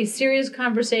becomes a serious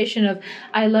conversation of,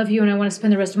 I love you and I want to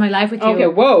spend the rest of my life with you. Okay,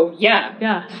 whoa, yeah.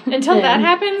 Yeah. Until that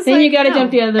happens... Then you gotta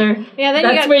jump the other... Yeah, then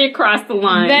that's where you cross the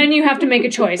line. Then you have to make a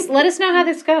choice. Let us know how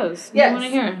this goes. Yes. I want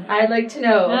to hear. I'd like to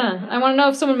know. Yeah. I want to know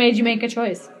if someone made you make a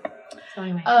choice. So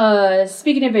anyway.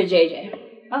 Speaking of a JJ.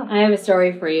 Oh. I have a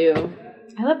story for you.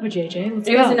 I love a JJ. Let's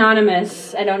go. It was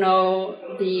anonymous. I don't know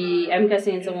I'm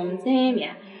guessing it's a woman's name.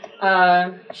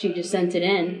 Yeah. She just sent it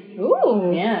in.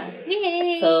 Ooh. Yeah.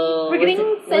 Yay. So we're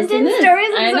getting sent in this. stories.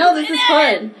 I know, this is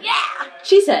fun. Yeah.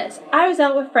 She says, I was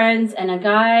out with friends and a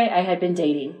guy I had been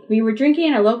dating. We were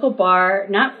drinking at a local bar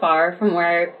not far from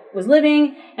where I was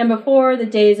living, and before the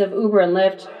days of Uber and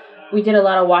Lyft, we did a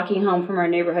lot of walking home from our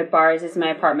neighborhood bars as my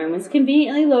apartment was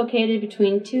conveniently located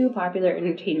between two popular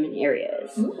entertainment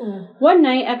areas. Ooh. One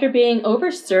night, after being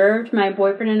overserved, my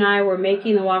boyfriend and I were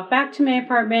making the walk back to my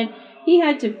apartment. He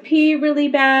had to pee really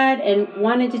bad and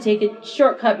wanted to take a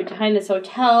shortcut behind this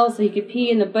hotel so he could pee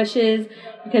in the bushes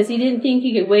because he didn't think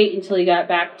he could wait until he got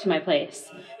back to my place.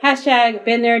 Hashtag,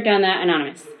 been there, done that,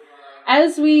 anonymous.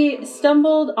 As we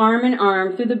stumbled arm in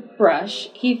arm through the brush,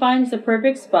 he finds the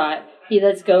perfect spot. He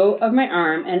lets go of my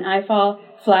arm, and I fall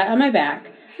flat on my back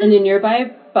in a nearby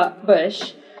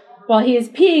bush while he is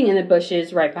peeing in the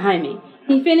bushes right behind me.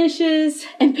 He finishes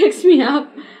and picks me up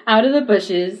out of the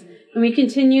bushes, and we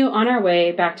continue on our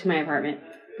way back to my apartment.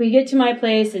 We get to my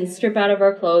place and strip out of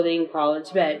our clothing, crawl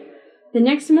into bed. The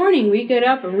next morning, we get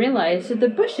up and realize that the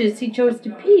bushes he chose to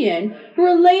pee in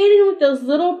were laden with those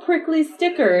little prickly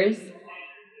stickers,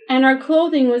 and our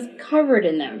clothing was covered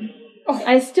in them. Oh.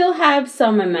 I still have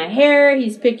some in my hair.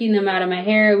 He's picking them out of my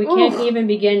hair. We can't even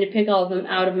begin to pick all of them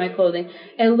out of my clothing.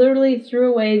 I literally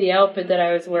threw away the outfit that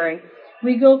I was wearing.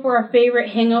 We go for our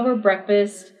favorite hangover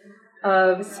breakfast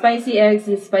of spicy eggs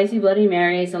and spicy Bloody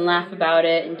Marys and laugh about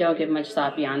it and don't give much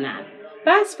thought beyond that.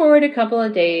 Fast forward a couple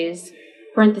of days,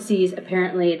 parentheses,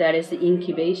 apparently that is the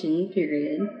incubation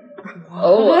period.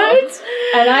 What?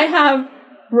 And I have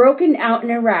broken out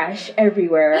in a rash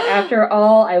everywhere. After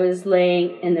all, I was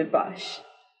laying in the bush.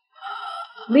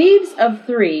 Leaves of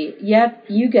 3. Yep,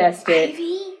 you guessed it.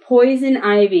 Ivy? Poison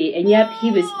ivy. And yep,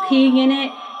 he was peeing in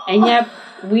it. And yep,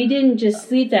 we didn't just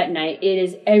sleep that night. It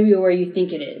is everywhere you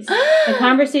think it is. The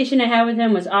conversation I had with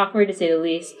him was awkward, to say the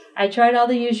least. I tried all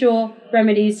the usual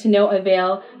remedies to no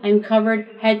avail. I'm covered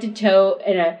head to toe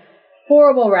in a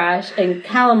horrible rash and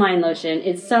calamine lotion.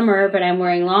 It's summer, but I'm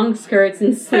wearing long skirts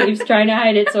and sleeves trying to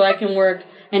hide it so I can work,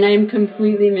 and I'm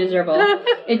completely miserable.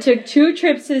 It took 2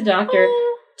 trips to the doctor,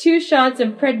 2 shots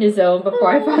of prednisone before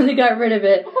I finally got rid of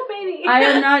it. Oh, baby. I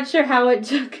am not sure how it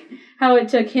took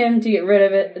him to get rid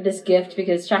of it, this gift,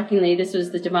 because shockingly, this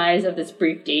was the demise of this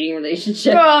brief dating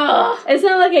relationship. It's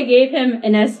not like I gave him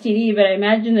an STD, but I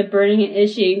imagine the burning and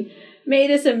itching made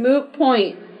this a moot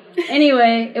point.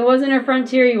 Anyway, it wasn't a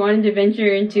frontier he wanted to venture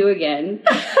into again.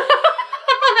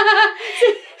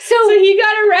 So he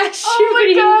got a rash. Oh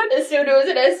my God. Assumed it was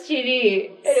an STD,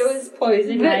 and it was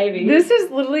poison ivy. This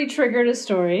has literally triggered a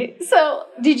story. So,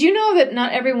 did you know that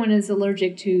not everyone is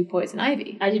allergic to poison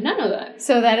ivy? I did not know that.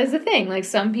 So that is the thing. Like,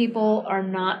 some people are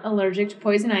not allergic to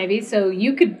poison ivy, so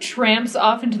you could tramps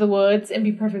off into the woods and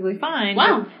be perfectly fine.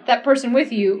 Wow. That person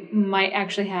with you might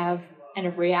actually have a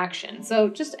reaction. So,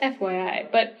 just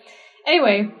FYI. But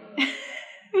anyway,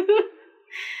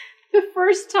 the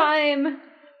first time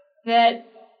that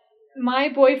my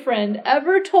boyfriend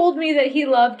ever told me that he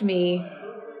loved me,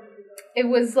 it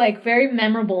was like very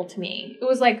memorable to me. It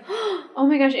was like, oh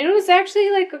my gosh. And it was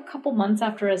actually like a couple months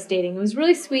after us dating. It was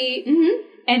really sweet. Mm-hmm.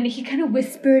 And he kind of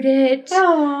whispered it.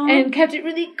 Aww. And kept it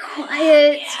really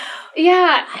quiet.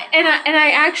 Yeah. And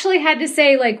I actually had to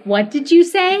say, like, what did you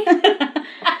say?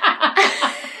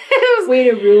 way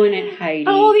to ruin it, Heidi.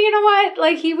 Oh, you know what?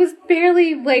 Like, he was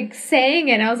barely, like, saying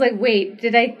it. And I was like, wait,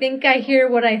 did I think I hear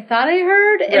what I thought I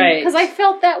heard? Right. Because I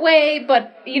felt that way,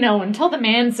 but, you know, until the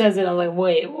man says it, I was like,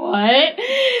 wait, what?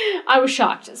 I was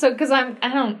shocked. So, because I'm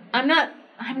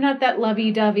not that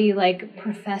lovey-dovey, like,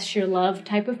 profess your love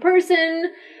type of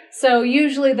person. So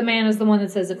usually the man is the one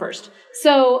that says it first.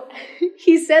 So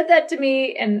he said that to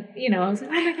me, and, you know, I was like,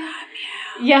 oh my God.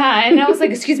 Yeah, and I was like,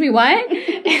 excuse me, what?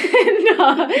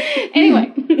 And,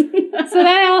 anyway, so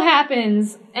that all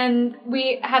happens, and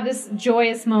we have this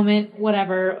joyous moment,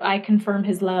 whatever. I confirm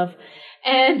his love.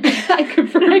 And I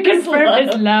confirm his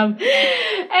love.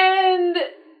 And,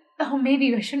 oh,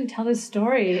 maybe I shouldn't tell this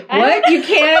story. What? You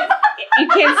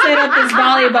can't set up this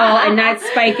volleyball and not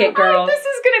spike it, girl. This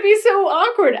is going to be so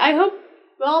awkward. I hope,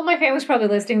 well, my family's probably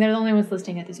listening. They're the only ones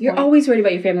listening at this point. You're always worried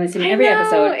about your family listening every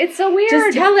episode. It's so weird.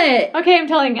 Just tell it. Okay, I'm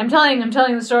telling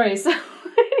the story. So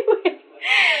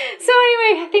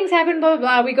anyway, things happen, blah,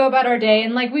 blah, blah. We go about our day,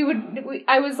 and, like,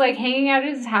 I was, like, hanging out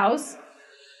at his house,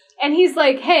 and he's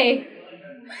like, hey,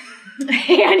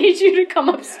 I need you to come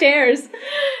upstairs.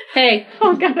 Hey.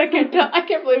 Oh, God, I can't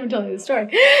believe I'm telling you the story.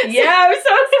 Yeah, I'm so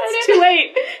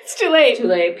excited. It's too late. Too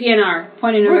late. PNR.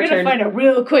 Point of no We're return. going to find out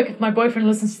real quick if my boyfriend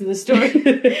listens to this story.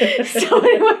 So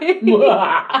anyway.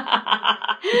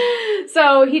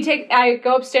 So I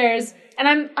go upstairs,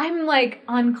 and I'm like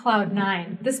on cloud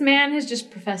 9. This man has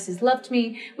just professed his love to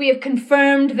me. We have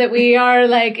confirmed that we are,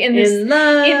 like, in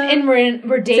love. And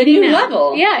we're dating. It's a new now.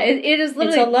 level. Yeah, it is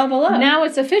literally. It's a level up. Now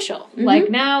it's official. Mm-hmm. Like,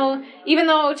 now, even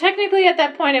though technically at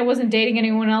that point I wasn't dating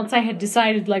anyone else, I had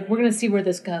decided, like, we're going to see where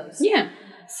this goes. Yeah.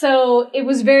 So it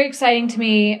was very exciting to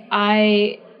me.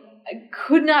 I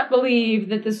could not believe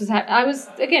that this was happening. I was,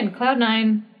 again, cloud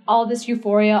 9, all this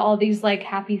euphoria, all these, like,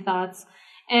 happy thoughts.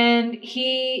 And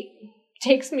he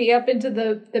takes me up into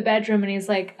the bedroom, and he's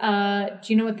like,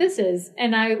 do you know what this is?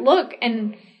 And I look,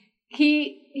 and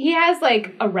he has,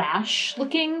 like, a rash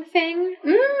looking thing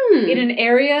in an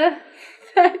area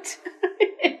that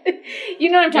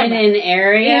you know what I'm talking about. In an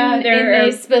area? In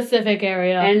a specific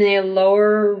area. In a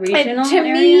lower regional to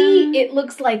area? me, it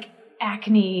looks like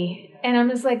acne. And I'm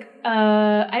just like,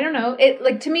 I don't know. It,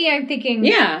 like, to me, I'm thinking,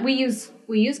 yeah, we use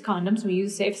condoms, we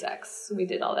use safe sex, we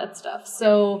did all that stuff.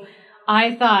 So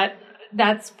I thought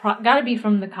that's got to be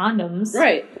from the condoms,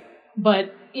 right?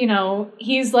 But, you know,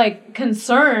 he's, like,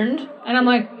 concerned, and I'm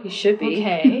like, he should be.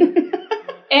 Okay.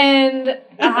 And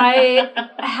I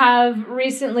have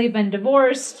recently been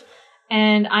divorced,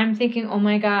 and I'm thinking, oh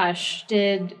my gosh,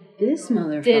 did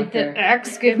the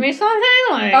ex give me something?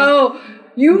 Like, oh,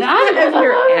 you thought of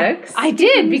your ex? I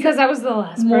did, because I was the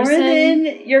last More person.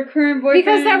 than your current boyfriend?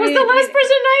 Because that was the last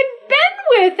person I'd been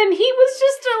with, and he was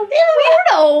just a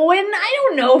weirdo, and I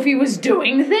don't know if he was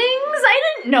doing things. I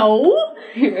didn't know.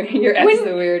 Your ex is a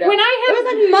weirdo. When I had... It was,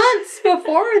 like, months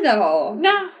before, though.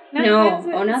 No.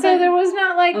 Oh, nothing? So there was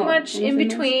not, like, much in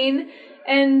between.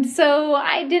 And so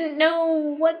I didn't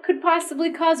know what could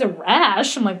possibly cause a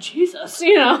rash. I'm like, Jesus,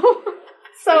 you know.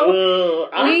 So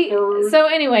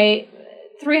anyway,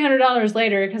 $300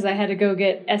 later, because I had to go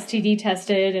get STD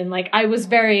tested, and, like, I was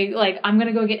very, like, I'm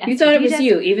going to go get STD tested. You thought it was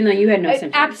you, even though you had no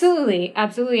symptoms.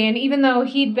 Absolutely. And even though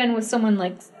he'd been with someone,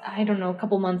 like, I don't know, a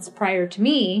couple months prior to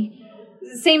me,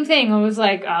 same thing. I was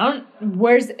like, are we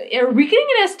getting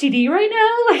an STD right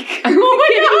now? Like, oh my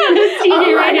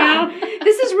God, right now.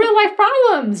 This is real life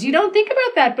problems. You don't think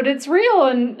about that, but it's real.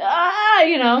 And,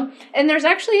 you know, and there's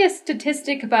actually a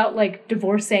statistic about, like,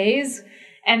 divorcees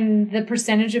and the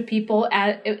percentage of people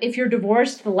if you're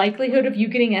divorced, the likelihood of you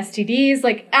getting STDs.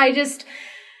 Like, I just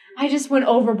went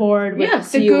overboard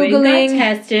with the Googling. Got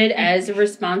tested as a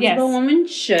responsible woman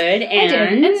should, and I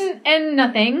did. And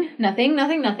nothing.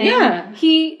 Yeah.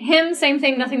 Him, same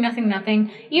thing,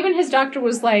 nothing. Even his doctor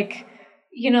was like,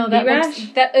 you know,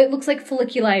 it looks like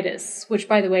folliculitis, which,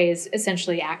 by the way, is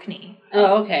essentially acne.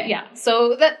 Oh, okay. Yeah.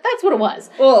 So that's what it was.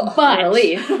 Well, but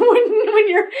relief.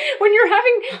 when you're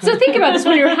having, so think about this,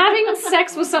 when you're having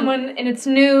sex with someone and it's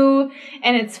new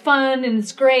and it's fun and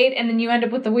it's great, and then you end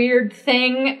up with a weird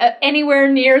thing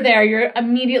anywhere near there, you're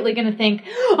immediately going to think,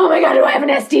 oh my God, do I have an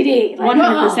STD? Like,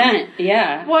 100%.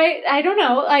 Yeah. Why? I don't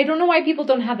know. I don't know why people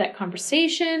don't have that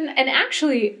conversation. And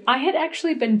actually, I had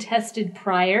actually been tested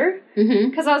prior,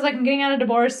 because I was like, I'm getting out of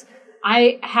divorce.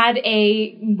 I had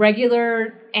a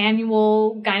regular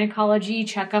annual gynecology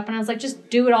checkup, and I was like, just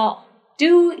do it all.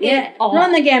 Do it all.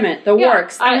 Run the gamut. The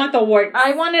works. I want the works.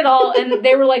 I want it all. And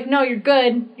they were like, no, you're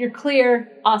good. You're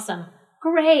clear. Awesome.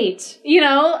 Great. You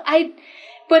know,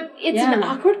 but it's an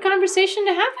awkward conversation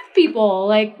to have with people.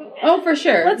 Like, oh, for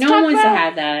sure. No one wants to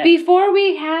have that. Before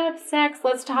we have sex,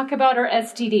 let's talk about our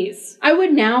STDs. I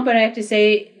would now, but I have to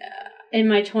say, in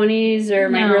my 20s or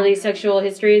my early sexual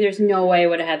history, there's no way I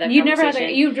would have had that conversation. You've never had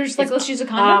that. You're just like, let's use a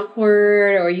condom?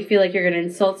 Awkward, or you feel like you're going to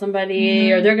insult somebody,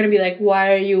 or they're going to be like,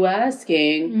 why are you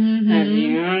asking? Have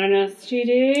you had an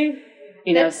STD?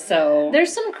 You know, so...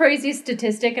 There's some crazy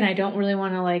statistic, and I don't really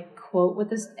want to, like, quote what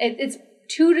this... It's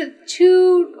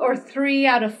 2 or 3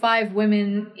 out of 5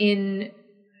 women in,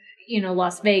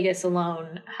 Las Vegas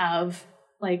alone have...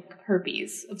 like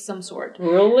herpes of some sort.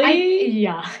 Really?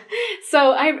 Yeah.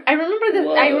 So I remember this.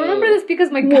 I remember this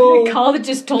because my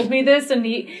gynecologist told me this, and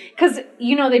because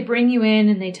they bring you in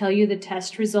and they tell you the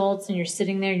test results, and you're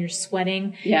sitting there and you're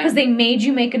sweating. Yeah. Because they made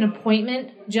you make an appointment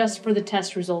just for the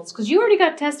test results because you already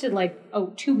got tested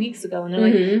 2 weeks ago, and they're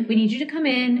like, we need you to come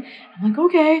in. I'm like,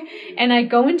 okay, and I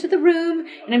go into the room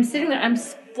and I'm sitting there. I'm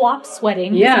flop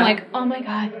sweating. Yeah. I'm like, oh my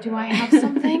God, do I have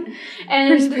something?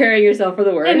 And preparing yourself for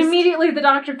the worst. And immediately the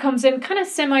doctor comes in, kind of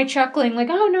semi-chuckling, like,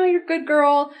 oh no, you're a good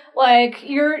girl. Like,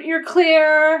 you're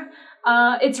clear.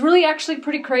 It's really actually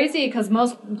pretty crazy because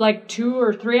most, 2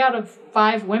 or 3 out of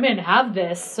 5 women have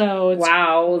this. So it's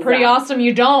pretty awesome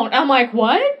you don't. I'm like,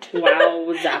 what?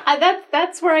 Wow.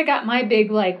 That's where I got my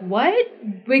big, what?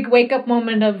 Big wake-up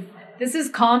moment of, this is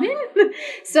common.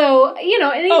 So, and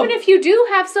even if you do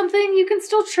have something, you can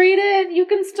still treat it. You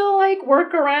can still,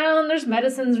 work around. There's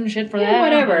medicines and shit for that.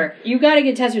 Whatever. You got to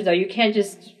get tested, though. You can't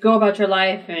just go about your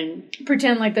life and...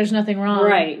 pretend like there's nothing wrong.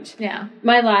 Right. Yeah.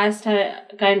 My last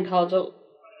gynecological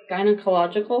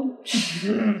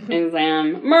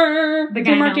exam.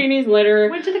 The martinis later.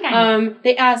 Went to the gyno.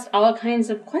 They asked all kinds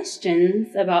of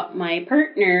questions about my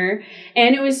partner.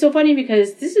 And it was so funny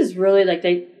because this is really,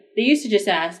 they used to just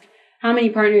ask, how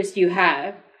many partners do you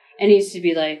have? And it used to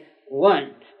be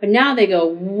 1. But now they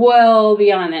go well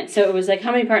beyond that. So it was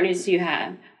how many partners do you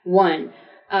have? 1.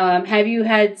 Have you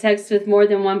had sex with more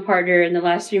than one partner in the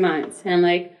last 3 months? And I'm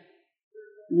like,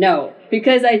 no.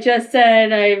 Because I just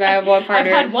said I have one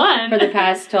partner I've had one. for the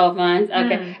past 12 months.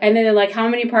 Okay. And then they're like, how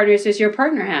many partners does your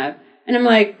partner have? And I'm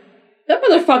like, that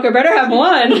motherfucker better have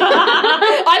one.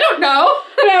 I don't know.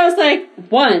 But I was like,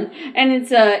 1. And it's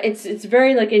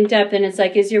very in depth, and it's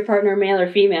is your partner male or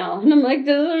female? And I'm like,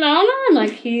 does it matter? I'm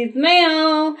like, he's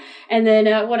male. And then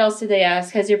what else did they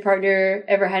ask? Has your partner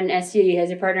ever had an STD? Has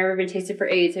your partner ever been tested for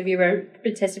AIDS? Have you ever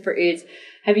been tested for AIDS?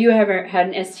 Have you ever had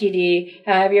an STD?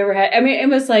 Have you ever had... I mean, it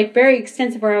was very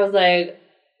extensive where I was like,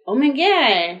 oh my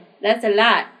God, that's a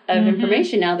lot of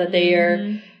information now that they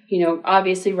are...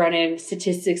 obviously running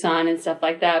statistics on and stuff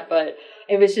like that, but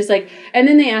it was just and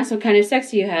then they asked what kind of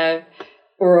sex do you have?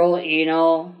 Oral,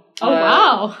 anal. Oh,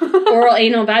 wow. Oral,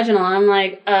 anal, vaginal. I'm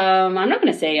like, I'm not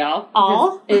going to say y'all.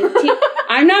 All?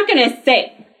 I'm not going to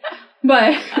say.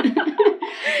 But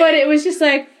it was just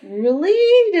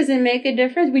really? Does it make a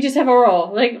difference? We just have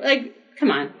oral.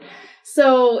 Come on.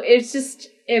 So it's just...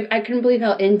 I couldn't believe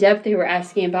how in-depth they were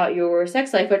asking about your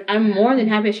sex life, but I'm more than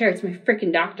happy to share. It's my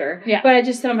freaking doctor. Yeah. But I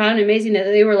just found it amazing that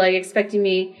they were expecting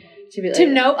me to be to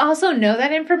know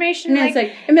that information. And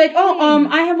it's and be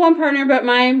I have one partner, but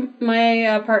my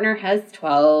partner has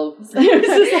 12. So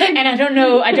and I don't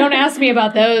know. I don't ask me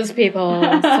about those people.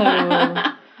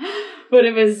 So. But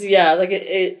it was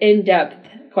an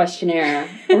in-depth questionnaire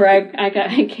where I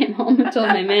came home and told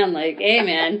my man hey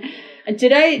man.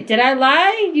 Did I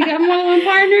lie? You got more than one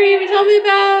partner you can tell me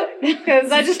about?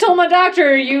 Because I just told my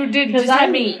doctor you did just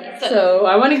have me. So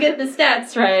I want to get the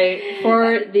stats right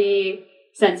for the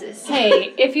census.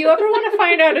 Hey, if you ever want to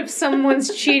find out if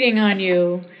someone's cheating on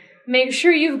you, make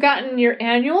sure you've gotten your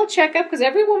annual checkup, because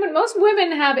most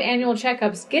women have annual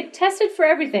checkups. Get tested for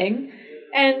everything.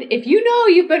 And if you know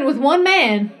you've been with one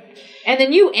man, and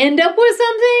then you end up with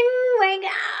something,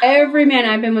 every man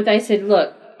I've been with, I said,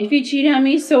 look, if you cheat on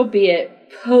me, so be it.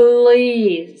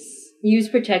 Please use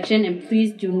protection, and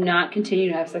please do not continue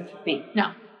to have sex with me.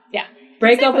 No. Yeah.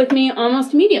 Break up with me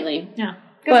almost immediately. No.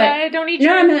 Because I don't need you.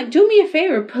 No, I'm do me a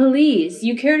favor, please.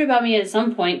 You cared about me at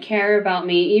some point. Care about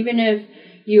me. Even if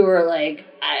you were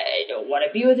I don't want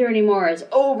to be with her anymore. It's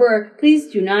over.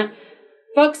 Please do not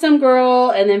fuck some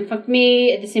girl and then fuck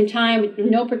me at the same time with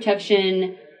no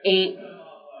protection.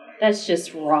 That's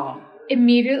just wrong.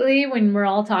 Immediately, when we're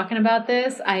all talking about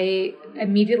this, I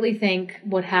immediately think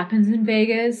what happens in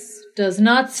Vegas does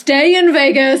not stay in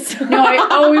Vegas.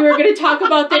 No, we were going to talk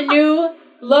about the new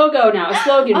logo now, a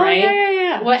slogan, right?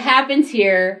 Yeah. What happens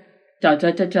here,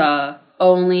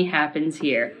 only happens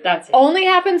here. That's it. Only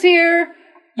happens here.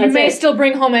 You may still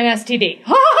bring home an STD.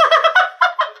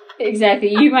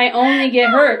 Exactly. You might only get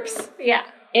herpes. Yeah.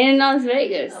 in Las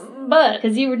Vegas. But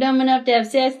Because you were dumb enough to have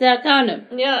sex without condom.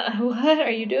 yeah, what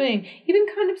are you doing? Even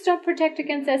condoms don't protect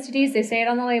against STDs. They say it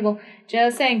on the label.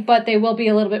 Just saying. But they will be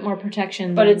a little bit more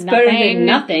protection. But than it's nothing. better than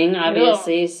nothing,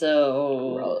 obviously,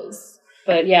 so... Gross.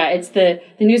 But yeah, it's the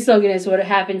new slogan is what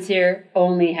happens here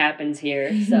only happens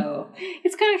here, so...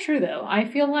 It's kind of true, though. I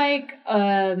feel like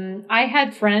I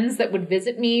had friends that would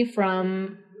visit me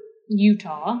from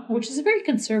Utah, which is a very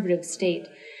conservative state.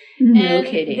 No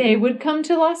kidding. They would come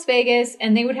to Las Vegas,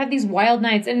 and they would have these wild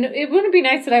nights. And it wouldn't be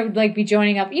nice that I would like be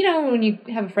joining up. You know, when you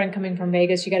have a friend coming from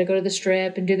Vegas, you got to go to the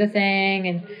Strip and do the thing.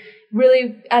 And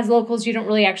really, as locals, you don't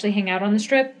really actually hang out on the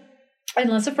Strip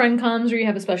unless a friend comes or you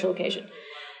have a special occasion.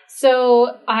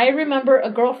 So I remember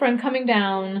a girlfriend coming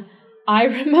down. I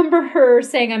remember her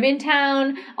saying, "I'm in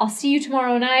town. I'll see you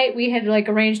tomorrow night." We had like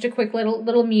arranged a quick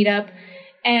little meetup,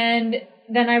 and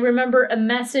then I remember a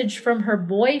message from her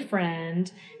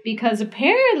boyfriend because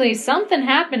apparently something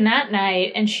happened that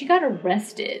night and she got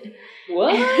arrested.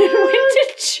 What? Went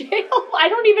to jail. I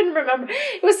don't even remember.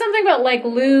 It was something about like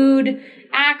lewd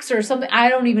acts or something. I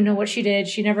don't even know what she did.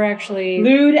 She never actually...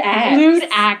 Lewd acts. Lewd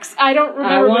acts. I don't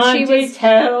remember what she was.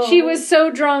 Tell. She was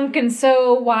so drunk and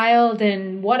so wild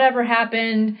and whatever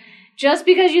happened. Just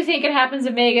because you think it happens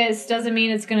in Vegas doesn't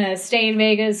mean it's going to stay in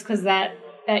Vegas because that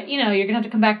you know, you're going to have to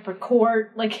come back for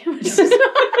court. Like, it was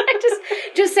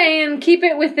just saying, keep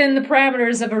it within the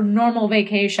parameters of a normal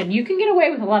vacation. You can get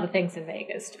away with a lot of things in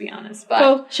Vegas, to be honest. But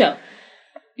So, chill.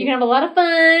 you can have a lot of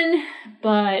fun,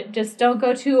 but just don't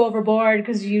go too overboard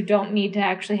because you don't need to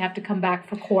actually have to come back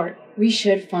for court. We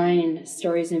should find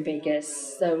stories in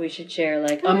Vegas that we should share,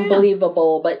 like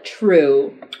unbelievable but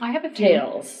true I have a few.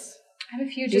 tales. I have a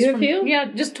few. Do you have a few?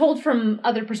 Yeah, just told from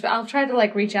other perspectives. I'll try to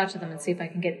like reach out to them and see if I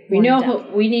can get. We more know in depth.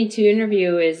 who we need to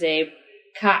interview is a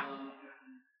cop.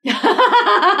 Okay.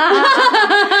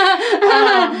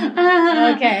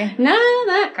 No,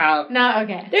 that cop. No,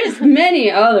 okay. There's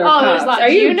many other cops. there's lots. Are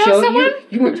Do you know joking? someone?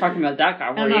 You weren't talking about that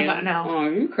cop, No, were no, you? no. Oh,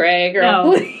 you cray, girl.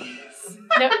 No. Please.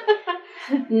 No.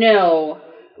 No.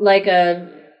 Like a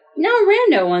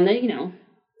rando one that, you know.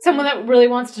 Someone that really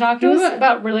wants to talk to us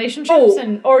about relationships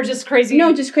or just crazy.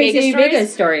 No, just crazy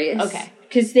Vegas stories. Okay.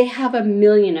 Because they have a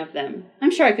million of them. I'm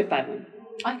sure I could find one.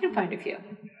 I can find a few.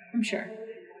 I'm sure.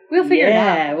 We'll figure it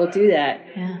out. Yeah, we'll do that.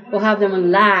 Yeah. We'll have them on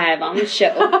live on the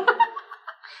show.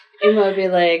 And we'll be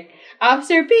like,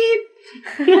 Officer Beep.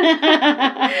 Tell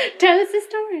us the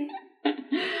story.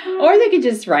 Or they could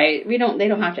just write. They don't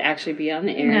have to actually be on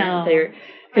the air. No.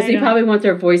 Because they probably want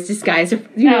their voice disguised.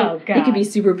 You know, God. they could be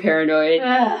super paranoid.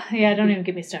 Yeah, don't even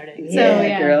get me started.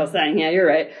 Yeah, girls. Yeah, you're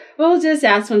right. We'll just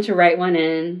ask them to write one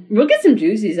in. We'll get some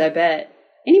juicies, I bet.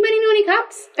 Anybody know any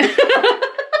cops?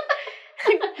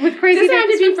 With crazy. It doesn't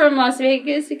have to be from Las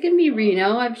Vegas. It can be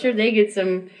Reno. I'm sure they get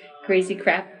some crazy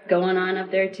crap going on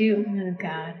up there, too. Oh,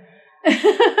 God.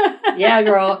 Yeah,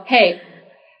 girl. Hey,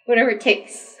 whatever it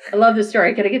takes. I love the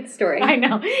story. Gotta get the story. I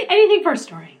know. Anything for a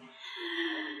story.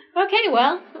 Okay,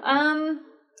 well,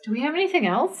 do we have anything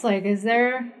else? Like, is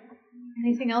there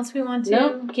anything else we want to...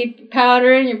 Nope. Keep your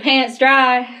powder in your pants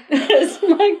dry. As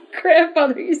my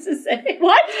grandfather used to say.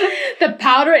 What? The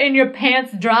powder in your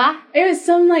pants dry? It was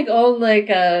some, old,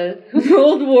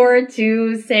 World War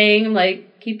II saying,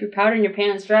 keep your powder in your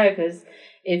pants dry, because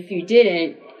if you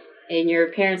didn't, and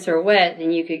your pants are wet,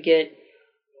 then you could get...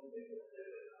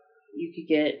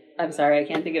 I'm sorry, I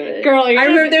can't think of it. Girl, I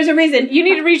remember there's a reason. You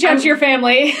need to reach out to your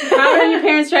family. Powder in your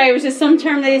pants dry. It was just some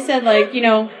term they said,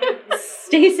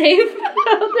 stay safe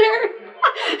out there.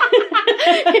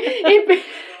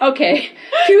 Okay.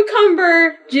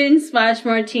 Cucumber gin splash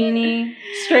martini,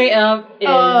 straight up is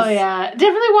yeah.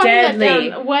 Definitely water deadly. that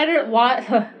down.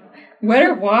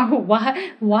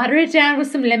 Water it down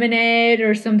with some lemonade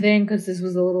or something, because this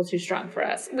was a little too strong for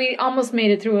us. We almost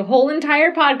made it through a whole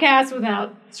entire podcast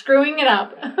without screwing it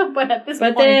up. But at this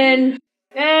point...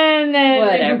 And then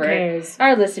whatever. Who cares?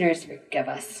 Our listeners forgive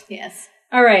us. Yes.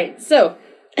 All right. So,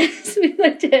 as we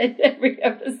like to end every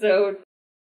episode,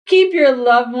 keep your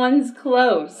loved ones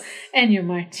close. And your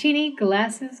martini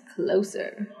glasses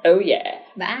closer. Oh, yeah.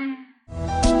 Bye.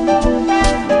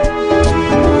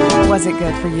 Was it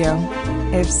good for you?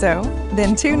 If so,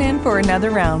 then tune in for another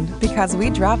round, because we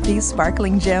drop these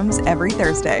sparkling gems every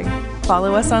Thursday.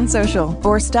 Follow us on social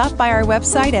or stop by our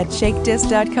website at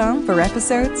shakedisc.com for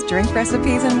episodes, drink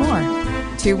recipes, and more.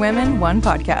 2 women, 1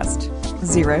 podcast.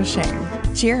 Zero shame.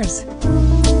 Cheers.